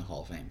already in the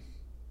Hall of Fame.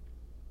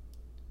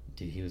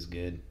 Dude, he was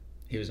good.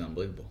 He was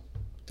unbelievable.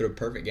 Threw a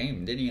perfect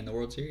game, didn't he, in the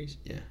World Series?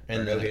 Yeah.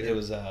 And no-hitter? it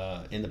was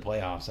in the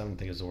playoffs. I don't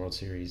think it was the World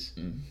Series.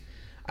 Mm.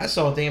 I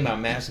saw a thing about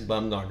Madison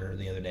Bumgarner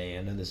the other day.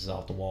 I know this is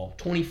off the wall.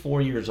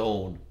 24 years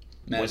old.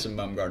 Madison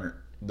Bumgarner.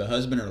 The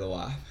husband or the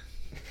wife?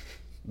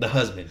 The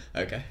husband.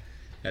 Okay.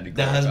 Had to The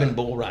clarify. husband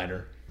bull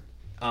rider.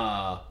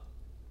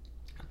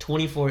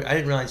 24. I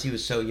didn't realize he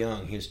was so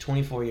young. He was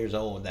 24 years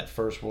old that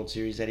first World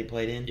Series that he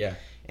played in. Yeah.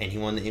 And he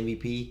won the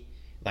MVP.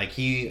 Like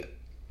he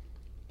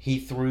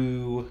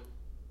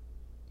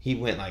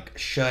went like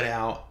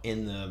shutout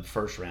in the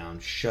first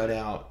round,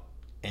 shutout,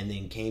 and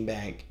then came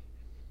back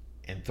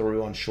and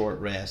threw on short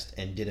rest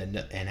and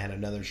had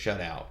another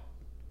shutout.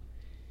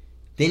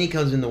 Then he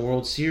comes in the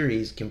World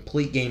Series,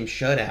 complete game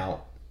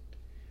shutout,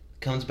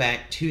 comes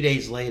back 2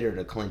 days later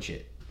to clinch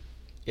it.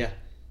 Yeah.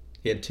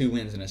 He had 2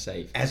 wins and a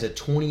save. As a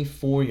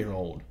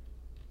 24-year-old.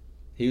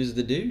 He was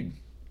the dude.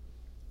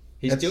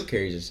 He That's- still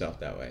carries himself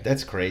that way.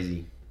 That's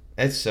crazy.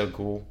 That's so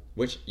cool.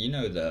 Which,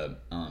 the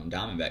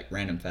Diamondback,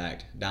 random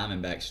fact,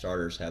 Diamondback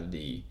starters have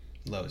the,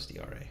 Lowest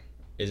ERA.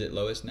 is it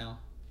lowest now?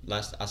 I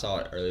saw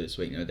it earlier this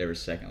week, they were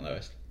second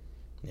lowest.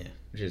 Yeah.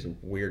 Which is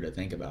weird to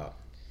think about.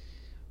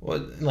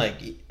 Well,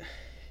 like,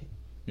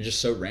 It's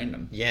just so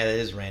random. yeah, it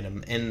is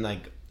random. And,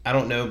 like, I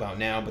don't know about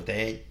now, but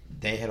they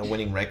had a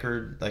winning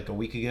record, like, a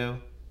week ago.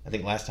 I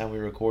think last time we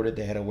recorded,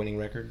 they had a winning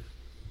record.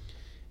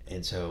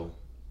 And so,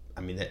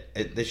 I mean,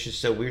 that's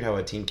just so weird how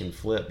a team can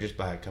flip just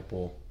by a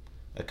couple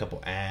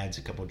ads,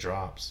 a couple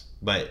drops.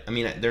 But, I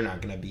mean, they're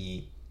not going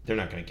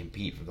to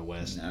compete for the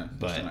West. No,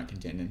 but still not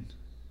contending.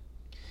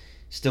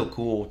 Still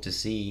cool to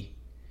see.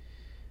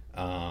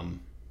 I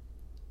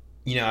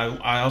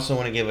also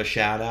want to give a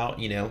shout out.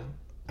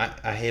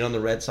 I hate on the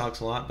Red Sox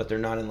a lot, but they're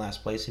not in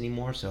last place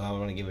anymore. So I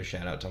want to give a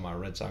shout out to my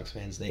Red Sox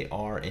fans. They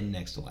are in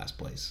next to last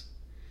place.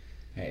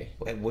 Hey,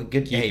 What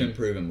good? keep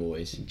improving,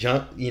 boys.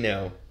 Jump.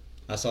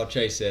 I saw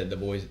Chase said the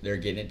boys, they're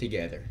getting it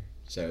together.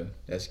 So,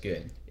 that's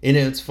good. And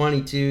it's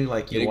funny too.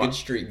 Like Get a good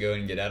streak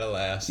going, get out of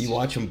last. You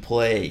watch them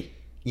play.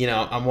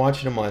 I'm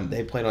watching them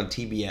they played on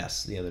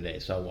TBS the other day,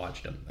 so I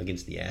watched them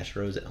against the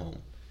Astros at home.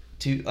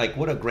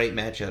 What a great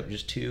matchup.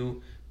 Just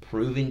 2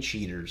 proven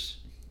cheaters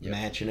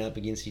matching up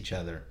against each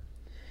other.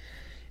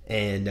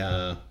 And,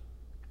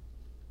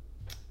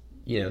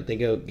 they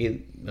go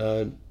get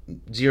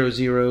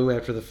 0-0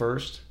 after the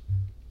first.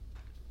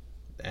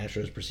 The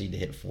Astros proceed to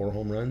hit 4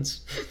 home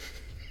runs.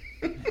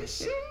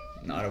 That's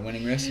not a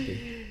winning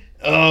recipe.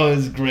 Oh, it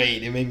was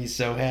great. It made me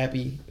so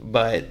happy.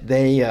 But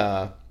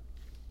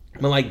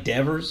like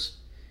Devers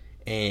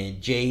and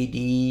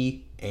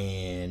JD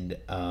and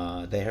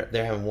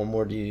they're having one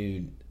more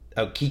dude.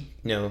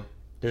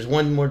 There's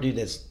one more dude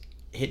that's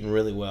hitting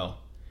really well.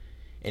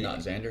 And Not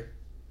Xander?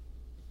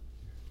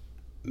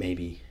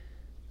 Maybe.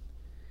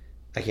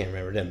 I can't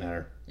remember. It doesn't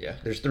matter. Yeah.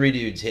 There's 3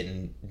 dudes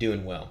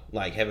doing well,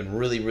 like having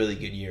really, really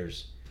good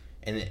years.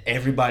 and then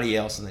everybody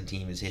else on the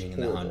team is hitting in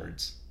the Horrible.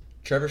 hundreds.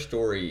 Trevor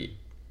Story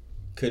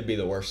could be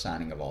the worst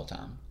signing of all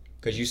time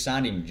because you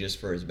signed him just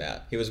for his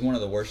bat. He was one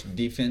of the worst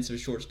defensive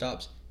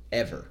shortstops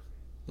ever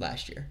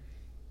last year,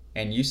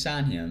 and you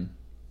sign him,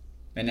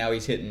 and now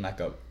he's hitting like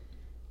a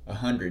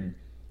 100.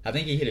 I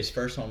think he hit his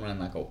first home run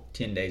like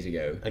 10 days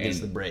ago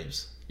Against the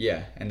Braves.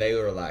 Yeah, and they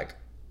were like,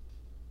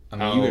 I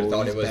mean, you would have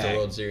thought it was back. the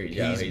World Series.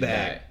 Yeah, He's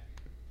back.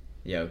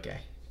 Yeah, okay.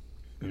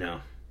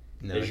 No.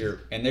 There's your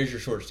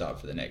shortstop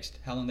for the next.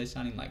 How long they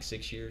signing? Like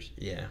 6 years.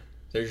 Yeah.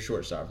 There's your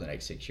shortstop for the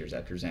next 6 years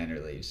after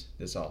Xander leaves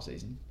this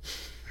offseason.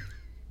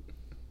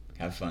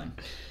 Have fun.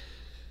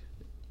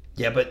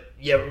 Yeah, but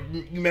you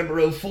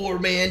remember 04,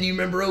 man? Do you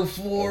remember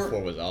 04?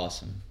 04 was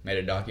awesome. Made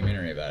a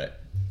documentary about it.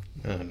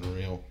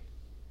 Unreal.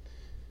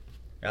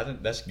 I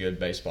think that's good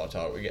baseball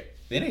talk. We get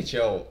the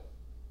NHL.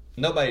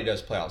 Nobody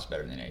does playoffs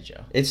better than the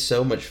NHL. It's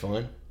so much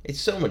fun. It's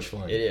so much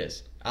fun. It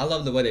is. I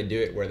love the way they do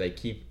it, where they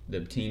keep the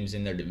teams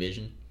in their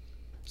division.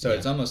 So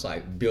it's almost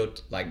like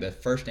the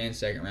first and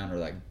second round are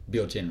like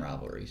built-in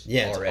rivalries.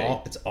 Yeah,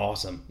 already. it's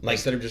awesome. Like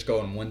Instead of just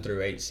going 1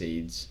 through 8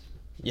 seeds,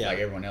 yeah, like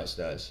everyone else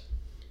does.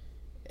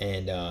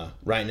 And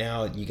right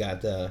now you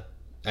got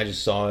I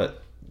just saw it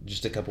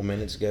just a couple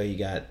minutes ago.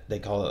 They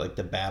call it like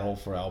the battle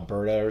for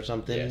Alberta or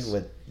something, Yes.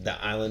 with the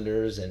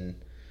Islanders the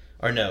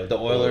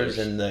Oilers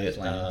and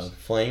the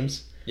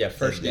Flames. Yeah,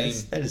 first game.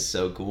 That is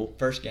so cool.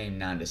 First game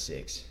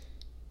 9-6.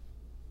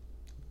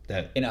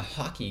 That In a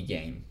hockey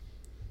game.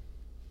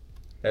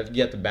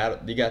 You got the battle.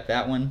 You got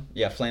that one.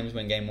 Yeah, Flames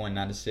win game 1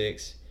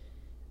 9-6.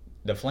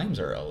 The Flames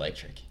are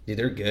electric. dude,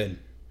 they're good.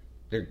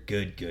 They're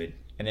good.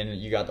 And then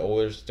you got the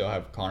Oilers still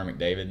have Connor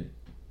McDavid,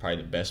 probably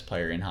the best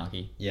player in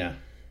hockey. Yeah.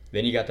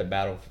 Then you got the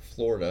battle for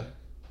Florida,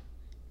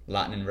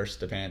 Lightning versus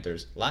the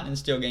Panthers. Lightning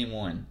still game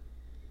 1,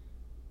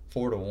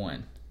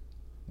 4-1.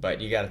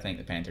 But you got to think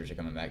the Panthers are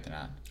coming back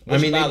tonight.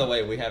 Which, by the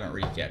way, we haven't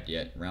recapped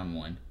yet. Round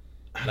 1.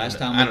 Last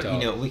time we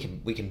talked,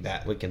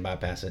 we can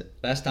bypass it.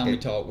 Last time we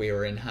talked, we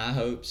were in high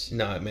hopes.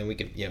 No, man, we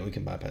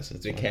can bypass it.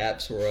 It's The fine.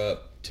 Caps were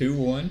up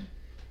 2-1,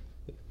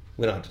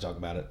 We don't have to talk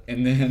about it.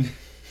 and then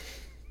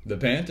the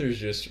Panthers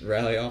just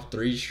rally off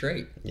 3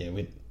 straight. Yeah,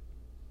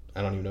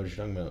 I don't even know what you're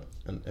talking about.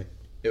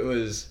 It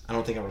was I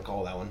don't think I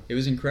recall that one.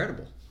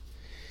 incredible.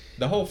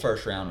 The whole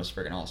first round was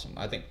freaking awesome.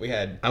 I think we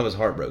had. I was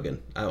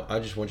heartbroken. I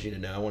just want you to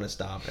know. I want to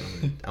stop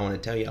and I want to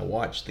tell you I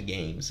watched the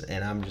games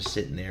and I'm just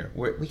sitting there.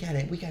 We got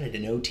it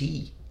in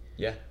OT.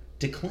 Yeah.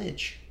 To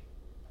clinch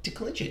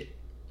it,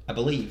 I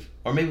believe,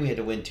 or maybe we had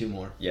to win 2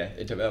 more Yeah,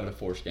 it took over to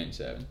force game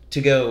 7.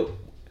 to go.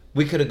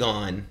 We could have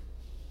gone.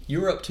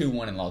 You were up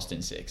 2-1 and lost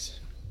in 6.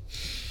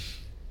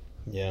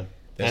 Yeah,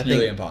 That's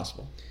nearly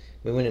impossible.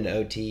 We went into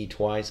OT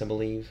twice, I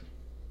believe.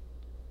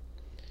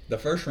 The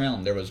first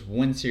round, there was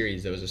one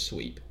series that was a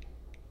sweep.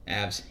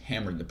 Avs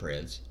hammered the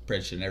Preds.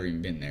 Preds should have never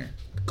even been there.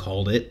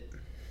 Called it.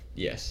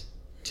 Yes.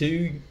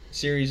 2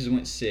 series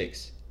went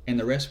 6, and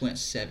the rest went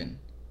 7.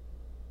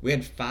 We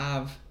had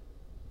 5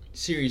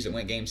 series that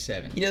went game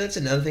 7. You know, that's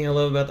another thing I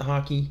love about the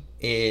hockey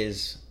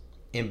is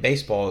in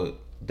baseball,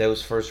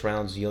 those first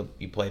rounds you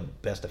play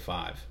best of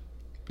 5.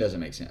 Doesn't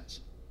make sense.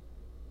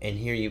 And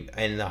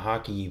in the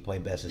hockey you play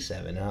best of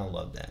 7, and I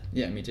love that.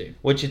 Yeah, me too.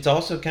 Which it's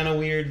also kind of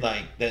weird,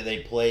 like that they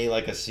play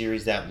like a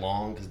series that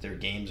long because their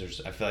games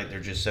are. I feel like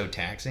they're just so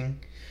taxing,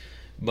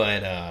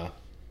 but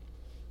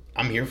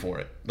I'm here for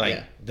it. Like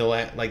Yeah.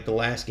 the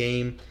last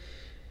game,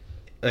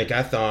 like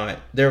I thought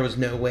there was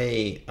no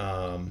way.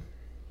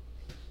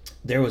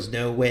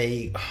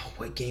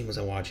 What game was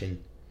I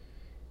watching?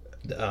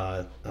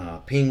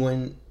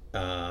 Penguin.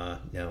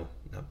 No,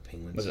 not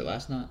Penguins. Was it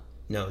last night?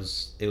 No,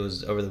 it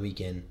was over the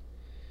weekend.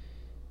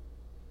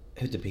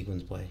 Who did the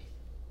Penguins play?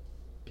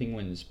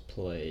 Penguins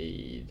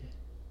played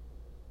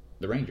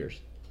the Rangers.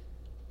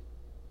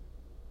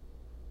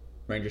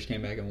 Rangers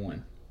came back and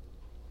won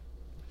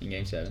in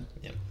game 7.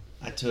 Yeah,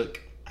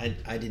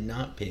 I did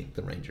not pick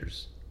the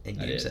Rangers in I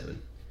game did.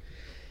 7,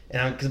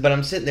 but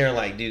I'm sitting there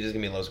like, dude, this is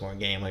gonna be a low scoring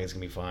game. Like it's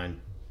gonna be fine.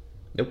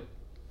 Nope.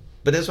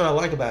 But that's what I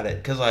like about it,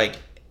 because like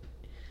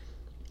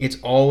it's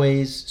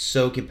always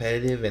so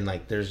competitive and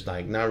like there's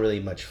like not really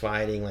much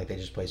fighting. Like they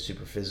just play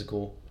super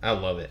physical. I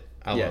love it.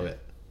 I love it.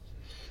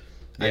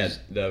 Yeah,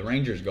 the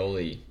Rangers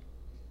goalie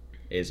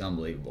is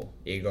unbelievable.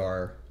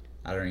 Igor,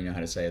 I don't even know how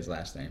to say his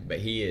last name, but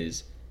he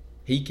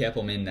kept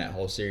them in that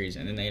whole series,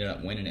 and then they ended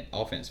up winning it.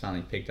 Offense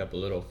finally picked up a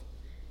little,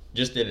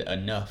 just did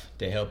enough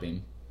to help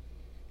him.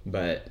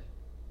 But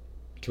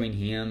between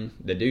him,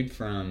 the dude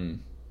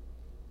from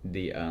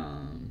the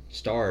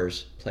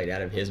Stars played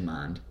out of his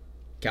mind.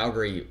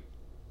 Calgary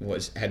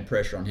had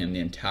pressure on him the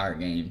entire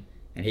game,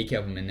 and he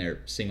kept them in there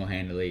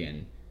single-handedly.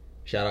 And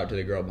shout out to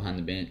the girl behind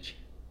the bench.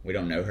 We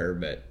don't know her,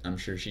 but I'm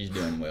sure she's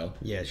doing well.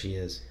 Yeah, she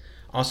is.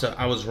 Also,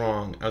 I was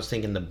wrong. I was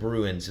thinking the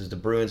Bruins. It was the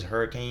Bruins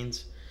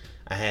Hurricanes.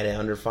 I had it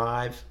under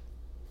 5.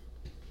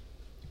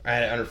 I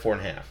had it under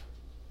 4.5.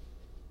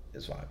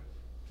 It's 5.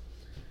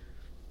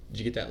 Did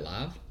you get that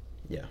live?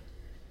 Yeah.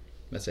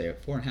 Let's say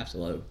 4.5's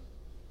low.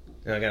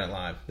 No, I got it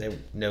live. They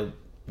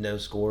no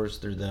scores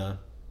through the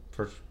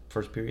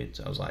first period,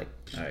 so I was like,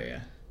 Oh yeah.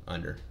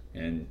 under.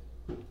 And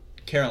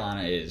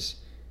Carolina is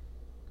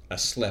a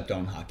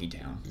slept-on hockey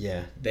town.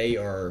 Yeah. They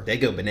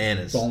go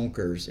bananas.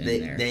 Bonkers in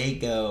there. They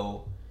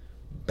go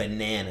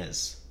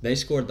bananas. They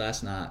scored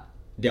last night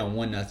down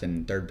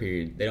 1-0 third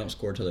period. They don't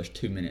score until there's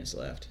 2 minutes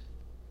left.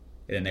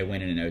 And then they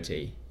win in an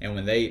OT. And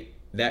when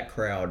that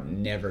crowd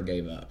never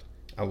gave up.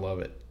 I love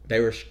it. They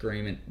were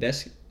screaming.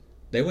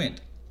 They won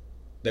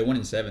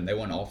in 7. They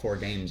won all 4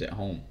 games at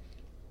home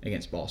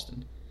against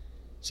Boston.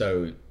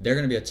 So they're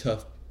going to be a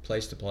tough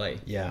place to play.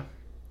 Yeah.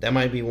 That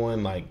might be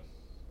one, like,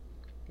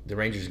 the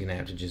Rangers are going to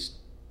have to just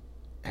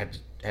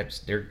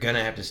they're going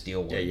to have to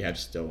steal one. Yeah, you have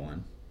to steal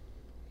one.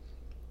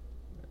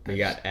 We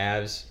got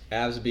Avs.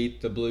 Avs beat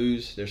the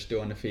Blues. They're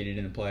still undefeated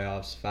in the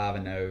playoffs,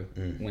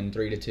 5-0, win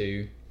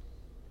 3-2.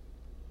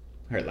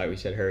 Like we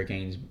said,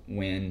 Hurricanes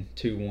win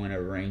 2-1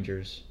 over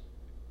Rangers.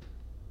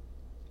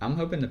 I'm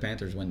hoping the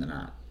Panthers win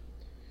tonight.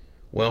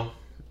 Well,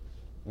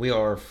 we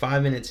are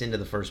 5 minutes into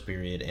the first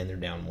period, and they're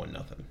down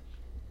 1-0.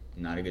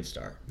 Not a good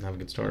start. Not a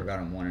good start. I've got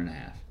them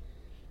 1.5.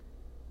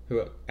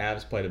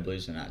 Avs play the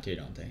Blues tonight too,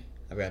 don't they?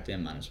 I've got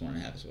them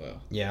 -1.5 as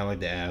well. Yeah, I like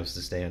the Avs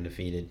to stay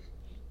undefeated,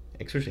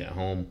 especially at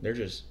home.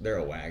 They're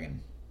a wagon.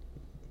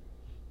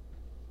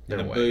 They're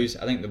and the Blues.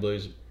 I think the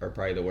Blues are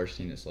probably the worst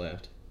team that's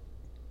left.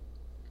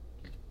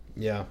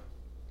 Yeah,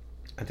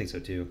 I think so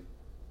too.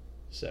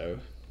 So,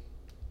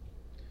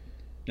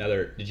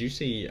 did you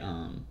see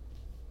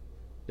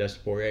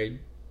Dustin Poirier?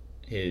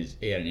 He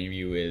had an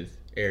interview with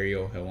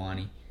Ariel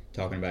Helwani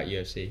talking about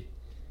UFC.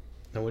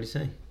 Now, what did he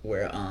say?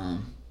 Where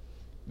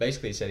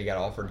basically he said he got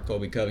offered the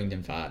Colby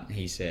Covington fight.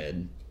 He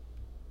said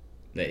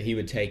that he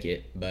would take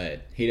it,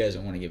 but he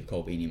doesn't want to give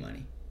Colby any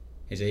money.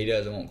 He said he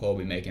doesn't want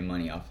Colby making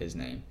money off his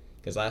name.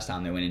 Because last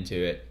time they went into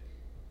it,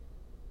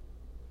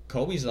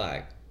 Colby's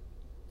like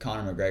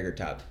Conor McGregor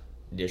type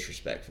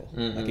disrespectful.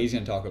 Mm-hmm. Like he's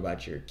going to talk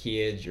about your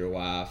kids, your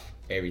wife,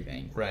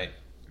 everything. Right.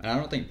 And I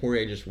don't think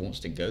Poirier just wants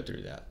to go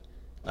through that.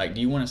 Like,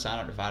 do you want to sign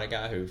up to fight a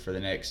guy who for the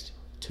next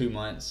 2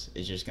 months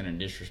is just going to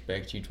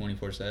disrespect you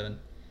 24/7?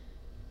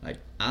 Like,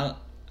 I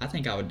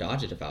think I would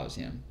dodge it if I was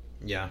him.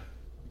 Yeah.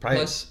 Probably.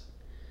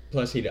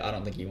 Plus, I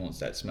don't think he wants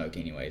that smoke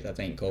anyways. I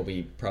think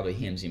Colby probably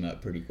hems him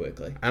up pretty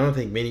quickly. I don't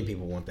think many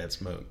people want that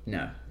smoke.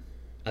 No.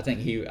 I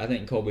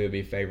think Colby would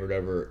be favored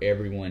over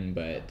everyone,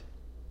 but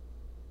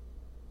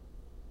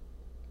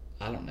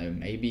I don't know,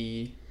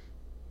 maybe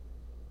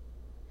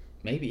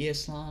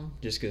Islam,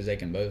 just because they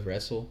can both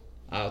wrestle.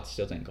 I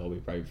still think Colby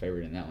probably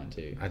favored in that one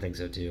too. I think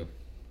so too.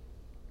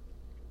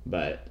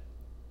 But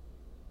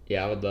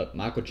yeah, I would love.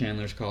 Michael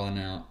Chandler's calling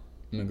out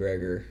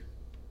McGregor.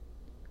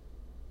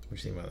 What do you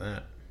think about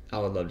that? I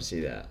would love to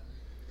see that.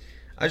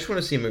 I just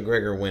want to see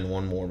McGregor win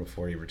one more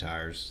before he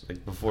retires.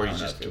 Like before he's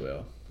just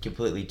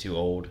completely too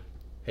old.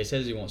 He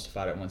says he wants to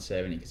fight at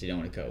 170 because he don't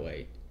want to cut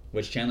weight.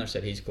 Which Chandler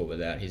said he's cool with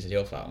that. He said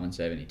he'll fight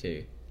 170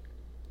 too.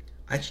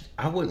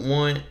 I wouldn't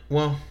want.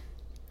 Well,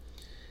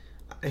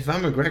 if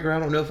I'm McGregor, I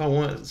don't know if I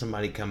want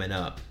somebody coming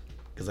up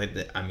because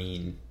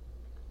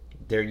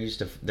they're used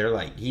to. They're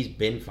like he's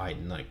been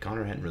fighting. Like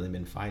Conor hadn't really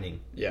been fighting.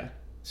 Yeah.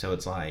 So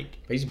it's like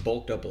he's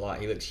bulked up a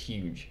lot. He looks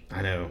huge.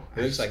 I know.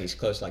 He looks like he's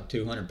close to like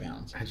 200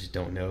 pounds. I just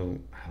don't know.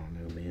 I don't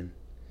know, man.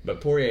 But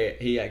Poirier,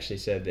 he actually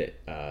said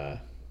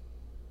that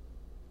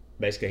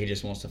basically he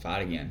just wants to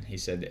fight again. He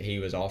said that he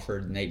was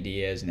offered Nate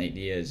Diaz. Nate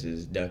Diaz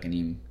is ducking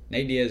him.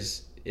 Nate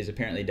Diaz is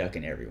apparently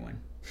ducking everyone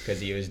because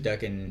he was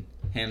ducking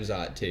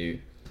Hamzat too.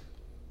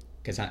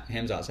 Because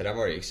Hamzat said, I've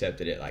already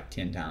accepted it like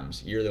 10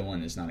 times. You're the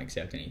one that's not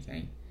accepting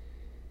anything.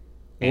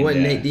 And, what,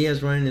 Nate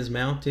Diaz running his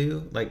mouth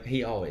too? Like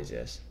he always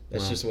is.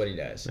 That's just what he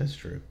does. That's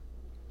true.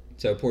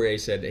 So Poirier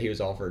said that he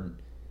was offered,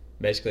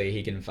 basically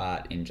he can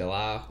fight in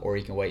July or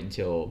he can wait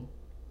until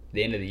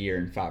the end of the year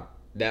and fight.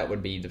 That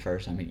would be the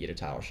first time he'd get a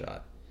title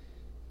shot.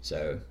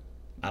 So,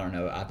 I don't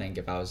know. I think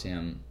if I was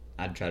him,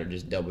 I'd try to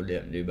just double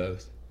dip and do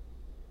both.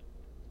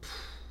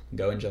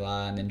 Go in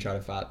July and then try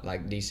to fight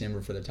like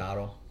December for the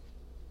title.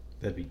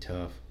 That'd be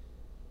tough.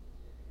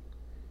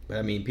 But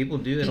I mean, people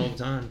do it all the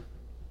time.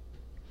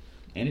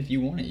 And if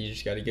you want it, you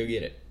just got to go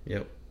get it.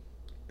 Yep.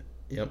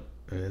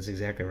 That's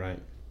exactly right.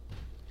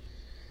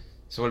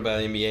 So what about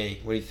the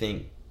NBA? What do you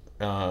think?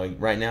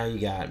 Right now you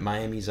got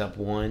Miami's up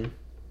 1.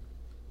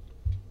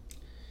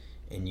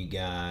 And you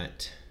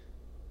got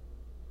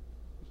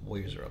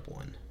Warriors are up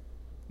 1.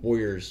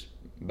 Warriors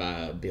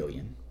by 1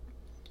 billion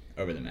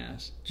over the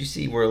Mavs. Did you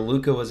see where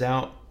Luka was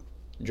out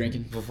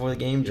drinking before the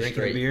game,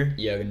 drinking a beer?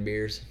 Yugging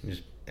beers.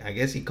 I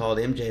guess he called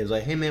MJ and was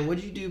like, hey man, what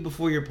did you do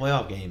before your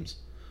playoff games?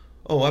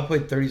 Oh, I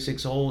played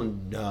 36 hole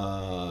and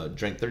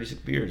drank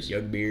 36 beers.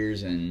 Yug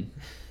beers and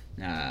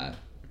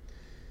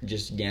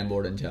just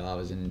gambled until I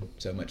was in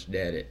so much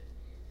debt it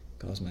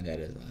cost my dad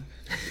his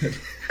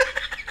life.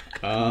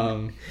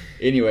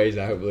 Anyways,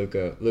 I hope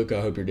Luka,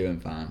 I hope you're doing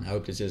fine. I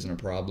hope this isn't a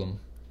problem.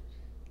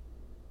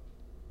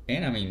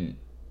 And I mean,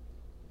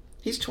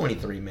 he's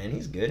 23, man.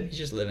 He's good. He's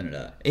just living it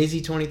up. Is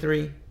he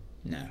 23?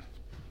 No.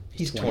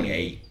 He's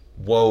 28.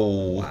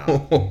 Whoa.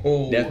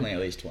 Wow. Definitely at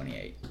least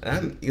 28.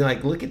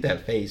 Look at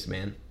that face,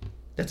 man.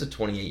 That's a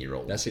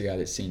 28-year-old. That's a guy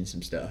that's seen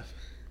some stuff.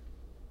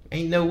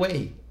 Ain't no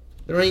way.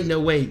 There ain't no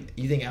way.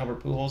 You think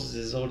Albert Pujols is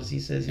as old as he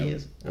says he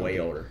is? Way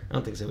older. I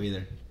don't think so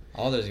either.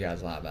 All those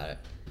guys lie about it.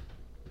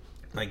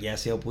 Like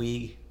Yasiel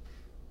Puig,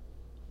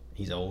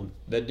 he's old.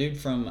 The dude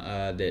from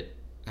that,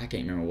 I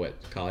can't remember what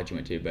college he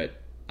went to, but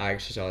I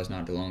actually saw this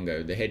not too long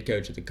ago. The head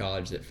coach of the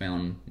college that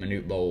found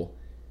Manute Bol,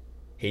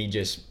 he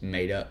just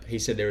made up. He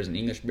said there was an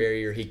English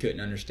barrier. He couldn't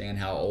understand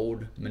how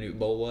old Manute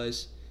Bol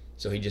was,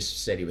 so he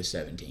just said he was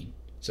 17,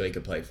 so he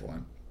could play for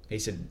him. He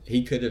said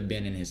he could have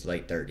been in his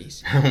late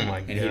 30s. Oh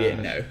my god! And he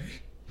didn't know.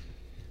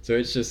 So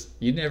it's just,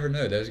 you never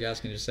know. Those guys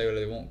can just say what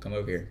they want. Come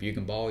over here. If you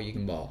can ball, you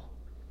can ball.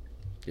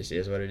 Just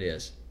is what it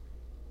is.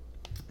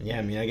 Yeah,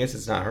 I mean, I guess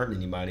it's not hurting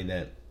anybody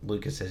that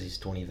Lucas says he's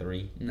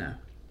 23. No.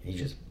 He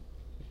just,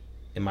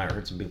 it might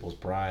hurt some people's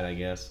pride, I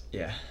guess.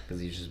 Yeah.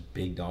 Because he's just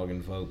big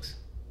dogging folks.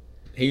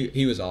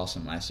 He was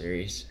awesome last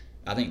series.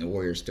 I think the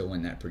Warriors still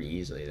win that pretty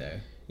easily, though.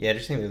 Yeah, I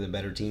just think they're the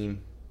better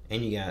team.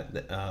 And you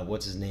got,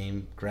 what's his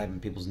name,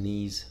 grabbing people's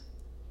knees.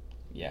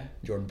 Yeah.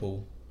 Jordan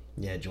Poole.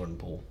 Yeah, Jordan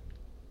Poole.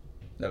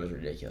 That was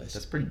ridiculous.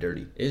 That's pretty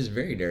dirty. It is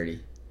very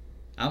dirty.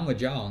 I'm with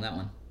Ja on that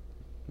one.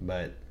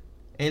 But,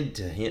 and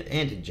to him,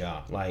 and to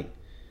Ja, like,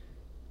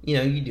 you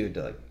know, you do it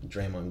to like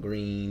Draymond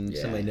Green,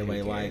 Yeah, somebody who nobody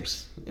cares?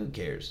 likes. Who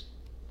cares?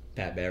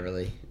 Pat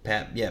Beverly.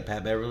 Pat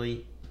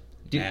Beverly.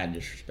 Dude, Mad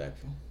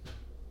disrespectful.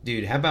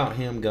 Dude, how about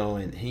him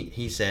going,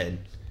 he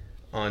said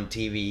on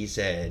TV, he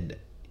said,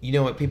 you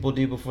know what people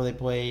do before they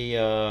play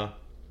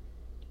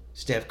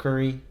Steph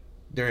Curry?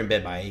 They're in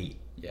bed by 8.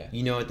 Yeah.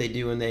 You know what they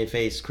do when they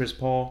face Chris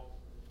Paul?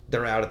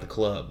 They're out at the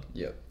club.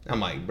 Yep. I'm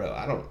like, bro,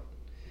 I don't,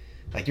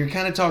 like, you're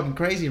kind of talking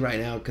crazy right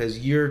now because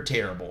you're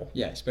terrible.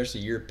 Yeah,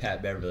 especially you're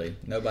Pat Beverly.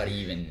 Nobody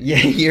even Yeah,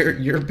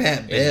 you're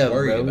Pat is Bev,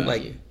 worried bro. about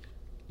Like, you.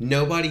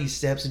 nobody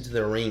steps into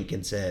the rink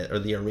and said, or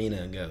the arena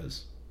and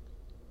goes,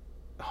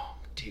 oh,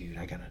 dude,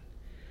 I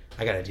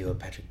gotta deal with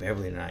Patrick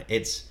Beverly tonight.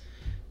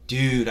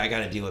 I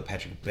gotta deal with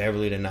Patrick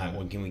Beverly tonight.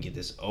 When can we get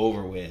this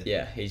over with?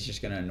 Yeah, he's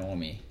just going to annoy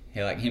me.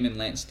 Hey, like him and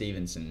Lance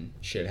Stevenson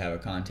should have a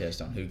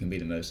contest on who can be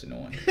the most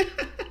annoying.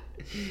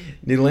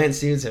 Dude, Lance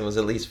Stevenson was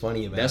at least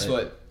funny about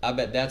it. I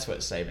bet that's what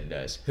Saban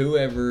does.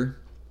 Whoever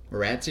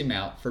rats him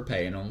out for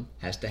paying him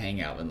has to hang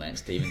out with Lance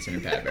Stevenson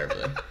and Pat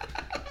Beverly.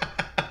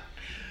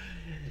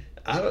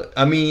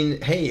 I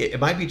mean, hey, it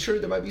might be true.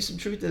 There might be some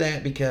truth to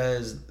that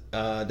because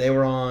they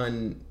were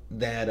on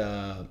that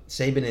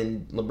Saban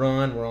and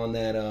LeBron were on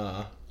that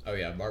Oh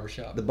yeah,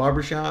 barbershop. the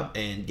barbershop,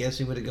 and guess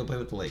who would go play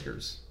with the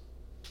Lakers?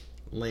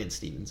 Lance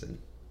Stevenson.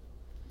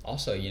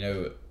 Also, you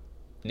know,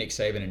 Nick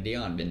Saban and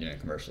Dion have been doing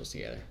commercials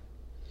together.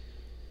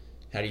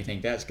 How do you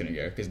think that's going to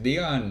go? Because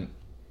Dion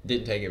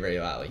didn't take it very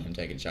lightly, him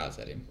taking shots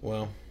at him.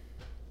 Well,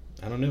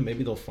 I don't know.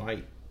 Maybe they'll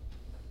fight.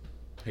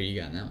 Who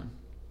you got in that one?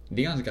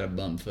 Dion's got a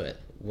bum foot.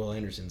 Will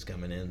Anderson's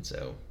coming in,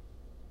 so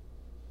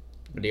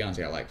But Dion's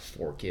got like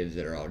 4 kids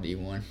that are all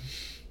D1.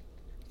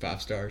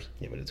 5 stars.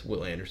 yeah, but it's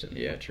Will Anderson.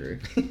 Yeah, true.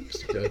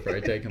 Still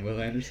probably taking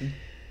Will Anderson.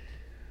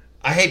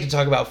 I hate to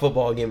talk about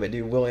football again, but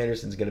dude, Will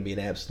Anderson's going to be an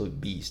absolute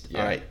beast. Yeah.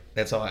 All right,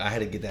 that's all. I had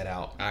to get that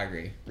out. I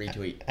agree.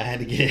 Retweet. I had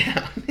to get it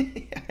out.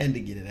 I had to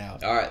get it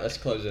out. All right, let's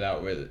close it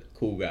out with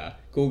cool guy.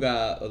 Cool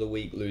guy of the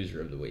week,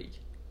 loser of the week.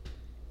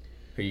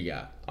 Who you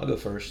got? I'll go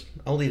first.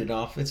 I'll lead it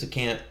off. It's a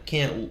can't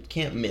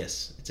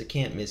miss. It's a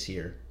can't miss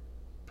here.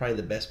 Probably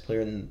the best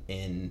player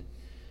in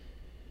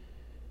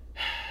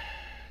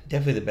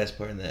definitely the best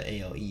player in the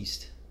AL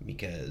East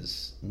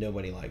because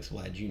nobody likes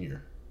Vlad Jr.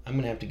 I'm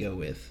gonna have to go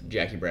with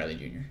Jackie Bradley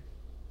Jr.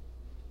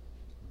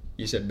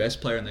 You said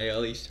best player in the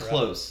AL East? right?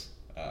 close.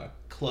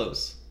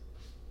 Close.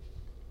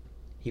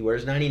 He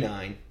wears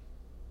 99.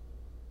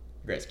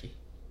 Gretzky.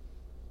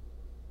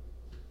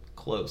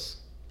 Close.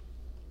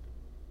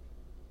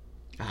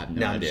 I have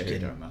No, no I'm idea just who you're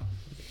kidding. talking about.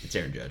 It's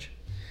Aaron Judge.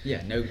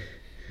 Yeah, no.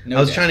 I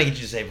was doubt. trying to get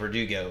you to say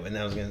Verdugo, and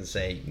I was gonna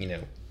say,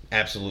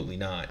 absolutely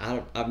not.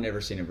 I've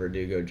never seen a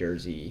Verdugo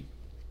jersey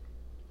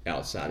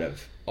outside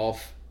of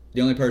off.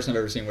 The only person I've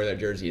ever seen wear that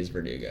jersey is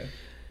Verdugo.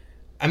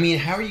 I mean,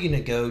 how are you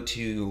going to go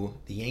to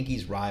the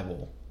Yankees'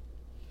 rival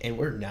and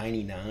we're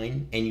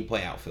 99 and you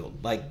play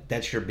outfield? Like,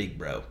 that's your big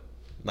bro.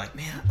 Like,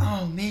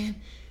 man,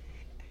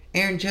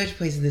 Aaron Judge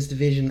plays in this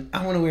division.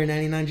 I want to wear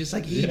 99 just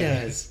like he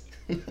does.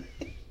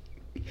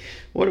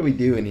 What are we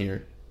doing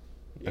here?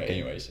 Yeah, Okay.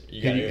 anyways,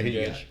 you got Aaron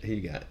Judge. Who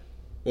you got?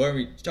 Whatever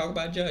you talk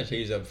about Judge,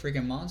 he's a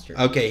freaking monster.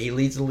 Okay, he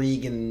leads the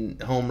league in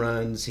home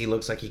runs. He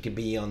looks like he could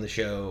be on the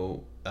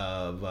show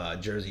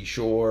of Jersey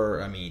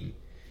Shore. I mean,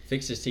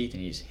 Fixed his teeth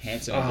and he's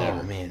handsome as oh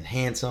ever. man,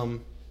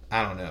 handsome.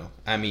 I don't know.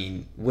 I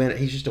mean,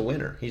 he's just a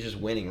winner. He's just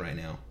winning right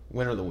now.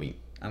 Winner of the week.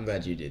 I'm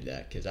glad you did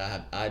that because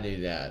I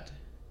do that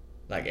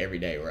like every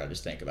day where I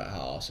just think about how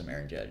awesome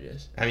Aaron Judge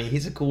is. I mean,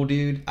 he's a cool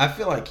dude. I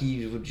feel like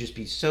he would just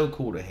be so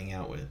cool to hang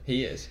out with.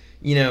 He is.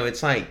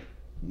 It's like,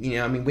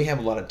 I mean, we have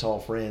a lot of tall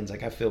friends.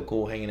 Like, I feel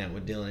cool hanging out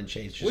with Dylan and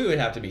Chase. We would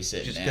have to be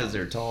sitting just down. because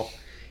they're tall.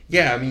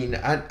 Yeah, I mean,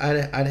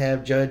 I'd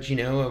have Judge,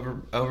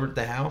 over at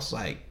the house,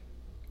 like,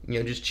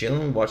 just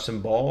chilling, watch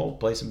some ball,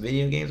 play some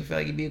video games. I feel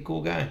like he'd be a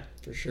cool guy.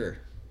 For sure.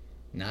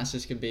 Nice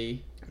as could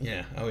be.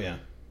 Yeah. Oh yeah.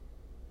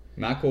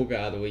 My cool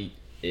guy of the week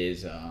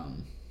is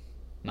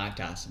Mike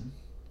Tyson.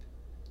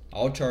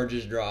 All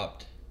charges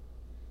dropped.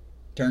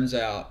 Turns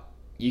out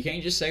you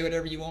can't just say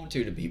whatever you want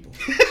to people.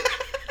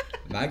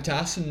 Mike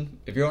Tyson,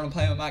 if you're on a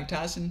plane with Mike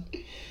Tyson,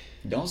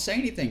 don't say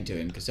anything to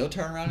him because he'll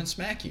turn around and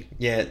smack you.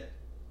 Yeah.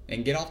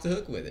 And get off the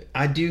hook with it.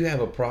 I do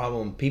have a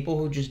problem. People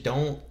who just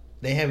don't,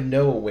 they have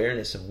no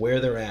awareness of where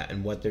they're at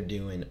and what they're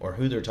doing or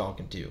who they're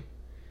talking to.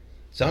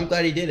 So I'm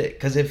glad he did it.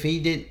 Because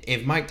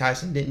if Mike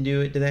Tyson didn't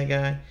do it to that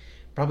guy,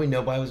 probably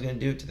nobody was going to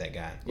do it to that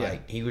guy. Yeah.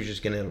 Like, he was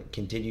just going to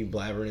continue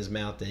blabbering his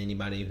mouth to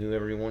anybody,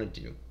 whoever he wanted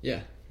to. Yeah.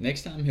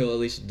 Next time, he'll at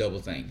least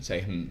double think.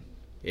 Say,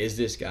 is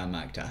this guy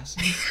Mike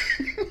Tyson?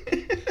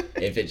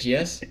 If it's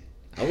yes,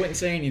 I wouldn't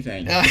say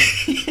anything.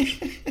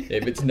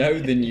 If it's no,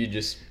 then you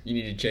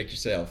need to check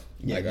yourself.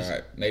 Yeah, all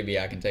right, maybe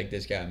I can take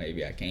this guy,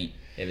 maybe I can't.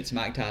 If it's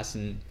Mike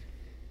Tyson,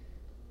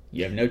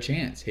 you have no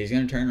chance. He's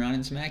going to turn around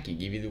and smack you,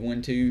 give you the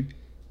 1-2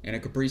 and a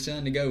Capri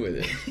Sun to go with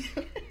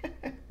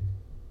it.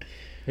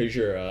 Who's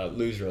your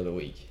loser of the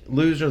week?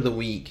 Loser of the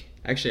week.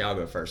 Actually, I'll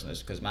go first on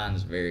this because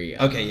mine's very...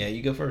 okay, yeah,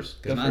 you go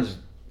first. Because mine's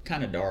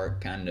kind of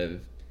dark, kind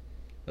of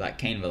like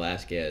Cain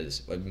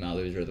Velasquez would be my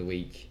loser of the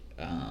week.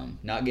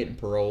 Not getting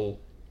parole,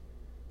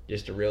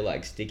 just a real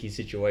like sticky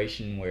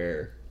situation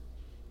where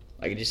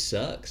like it just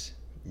sucks.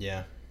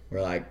 Yeah.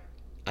 Where like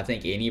I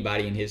think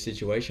anybody in his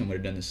situation would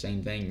have done the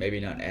same thing. Maybe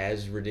not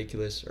as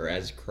ridiculous or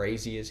as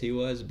crazy as he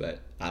was, but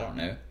I don't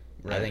know.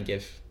 Right. I think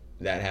if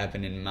that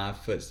happened in my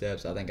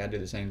footsteps, I think I'd do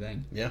the same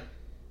thing. Yeah.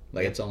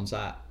 Like it's on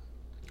site.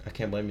 I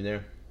can't blame you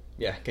there.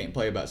 Yeah, can't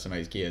play about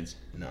somebody's kids.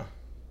 No.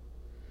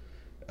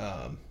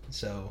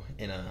 So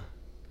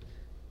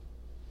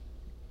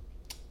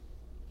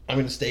I'm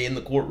going to stay in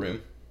the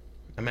courtroom.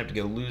 I'm going to have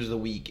to go lose the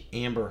week.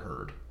 Amber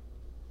Heard.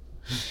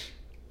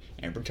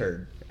 Amber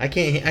Turd. I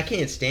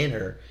can't stand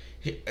her.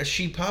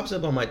 She pops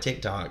up on my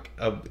TikTok.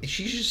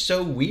 She's just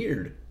so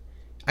weird.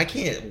 I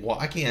can't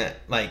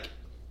like.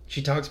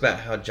 She talks about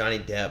how Johnny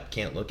Depp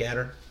can't look at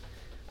her.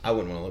 I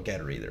wouldn't want to look at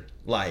her either.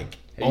 Like,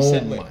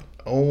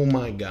 oh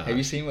my god. Have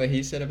you seen what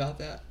he said about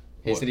that?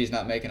 He said he's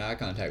not making eye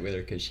contact with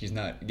her because she's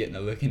not getting a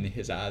look into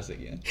his eyes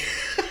again.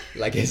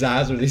 Like his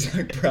eyes are these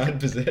like pride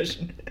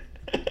possession.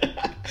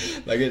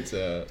 like it's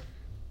a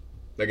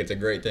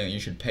great thing. You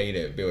should pay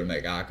to be able to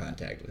make eye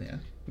contact with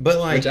him. But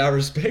like, which I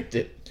respect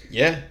it.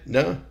 Yeah,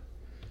 no.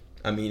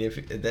 I mean,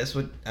 if that's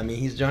what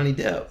he's Johnny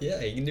Depp. Yeah,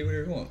 he can do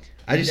whatever he wants.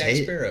 I just Jack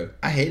hate Sparrow.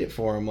 I hate it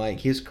for him.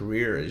 Like his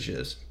career is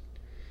just.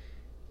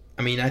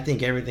 I mean, I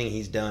think everything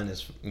he's done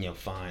is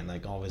fine.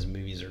 Like all of his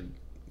movies are,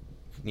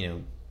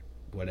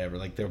 whatever.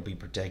 Like they'll be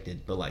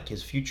protected. But like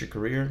his future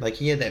career, like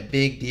he had that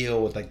big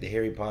deal with like the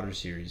Harry Potter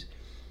series,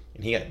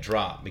 and he got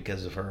dropped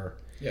because of her.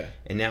 Yeah.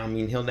 And now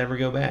he'll never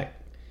go back.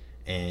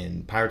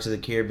 And Pirates of the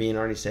Caribbean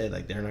already said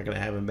like they're not going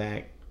to have him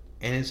back,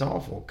 and it's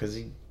awful because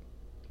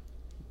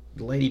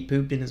the lady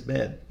pooped in his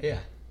bed. Yeah.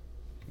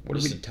 What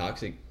is a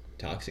toxic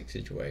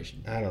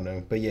situation? I don't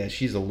know, but yeah,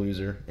 she's a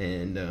loser,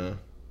 and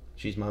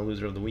she's my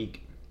loser of the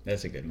week.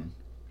 That's a good one.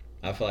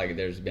 I feel like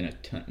there's been a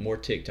ton more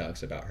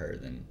TikToks about her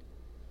than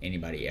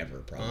anybody ever.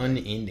 Probably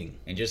unending,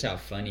 and just how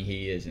funny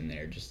he is in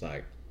there, just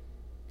like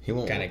he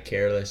won't kind of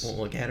careless. Won't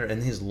look at her,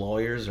 and his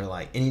lawyers are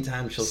like,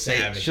 anytime she'll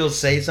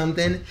say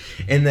something,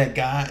 and that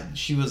guy,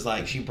 she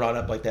brought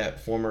up like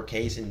that former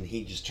case, and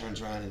he just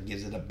turns around and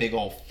gives it a big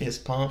old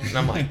fist pump, and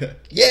I'm like,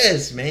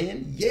 yes,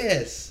 man,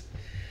 yes.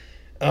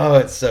 Oh,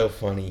 it's so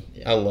funny.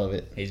 Yeah. I love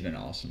it. He's been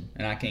awesome,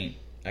 and I can't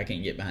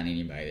get behind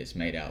anybody that's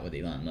made out with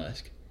Elon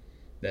Musk.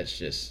 That's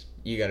just,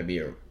 you got to be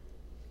a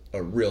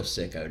real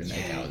sicko to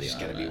make out with Elon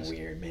Musk. You got to be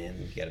weird, man.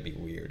 You got to be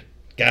weird.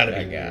 Got to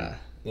be weird.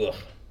 Ugh.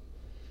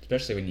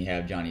 Especially when you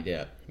have Johnny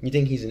Depp. You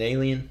think he's an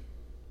alien?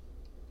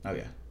 Oh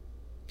yeah,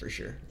 for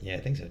sure. Yeah,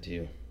 I think so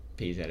too.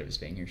 Pees out of his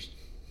fingers.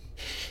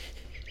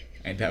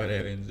 Ain't that what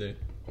aliens do?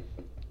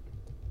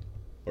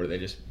 Or do they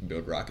just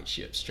build rocket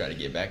ships, try to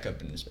get back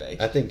up into space?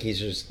 I think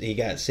he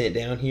got sent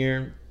down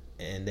here,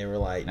 and they were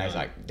like... I was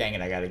like, dang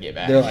it, I got to get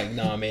back. They're like,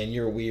 nah, man,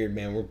 you're weird,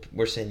 man.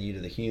 We're sending you to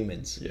the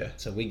humans. Yeah.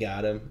 So we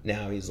got him.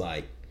 Now he's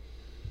like,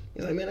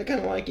 man, I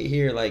kind of like it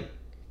here. Like,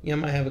 I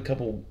might have a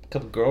couple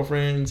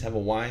girlfriends, have a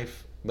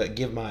wife, but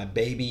give my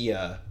baby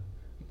a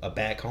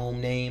back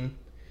home name,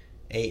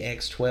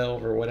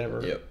 AX12 or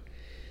whatever. Yep.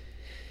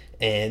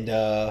 And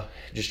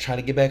just try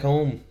to get back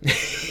home.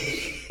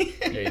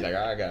 Yeah, he's like,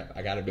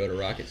 I got to build a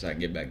rocket so I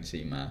can get back to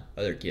see my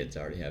other kids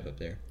I already have up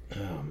there.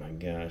 Oh my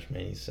gosh,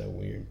 man, he's so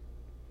weird.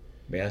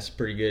 But yeah, that's a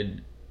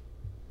pretty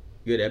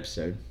good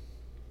episode.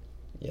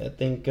 Yeah, I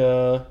think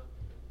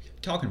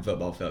talking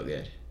football felt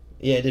good.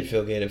 Yeah, it did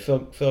feel good. It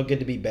felt good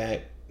to be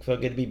back.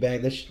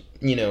 This,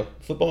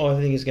 football, I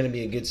think, is going to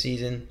be a good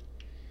season.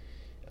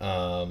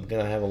 Going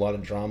to have a lot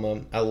of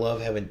drama. I love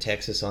having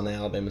Texas on the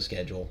Alabama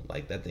schedule.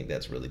 Like, I think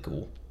that's really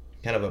cool.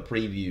 Kind of a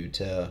preview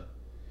to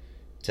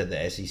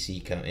the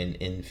SEC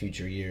in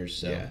future years.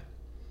 So. Yeah.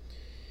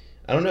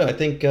 I don't know. I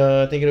think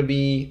it'll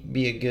be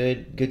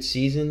a good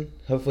season.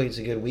 Hopefully, it's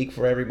a good week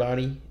for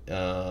everybody.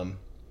 We're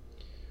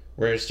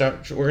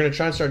gonna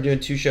try and start doing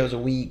 2 shows a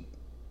week.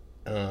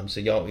 So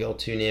y'all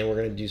tune in. We're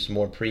gonna do some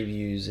more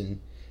previews and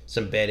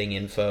some betting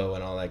info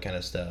and all that kind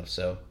of stuff.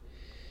 So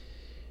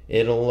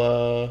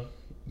it'll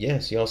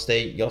Yes, y'all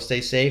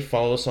stay safe.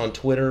 Follow us on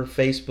Twitter,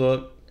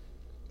 Facebook.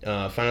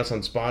 Find us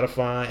on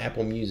Spotify,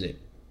 Apple Music.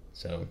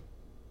 So,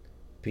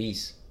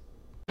 peace.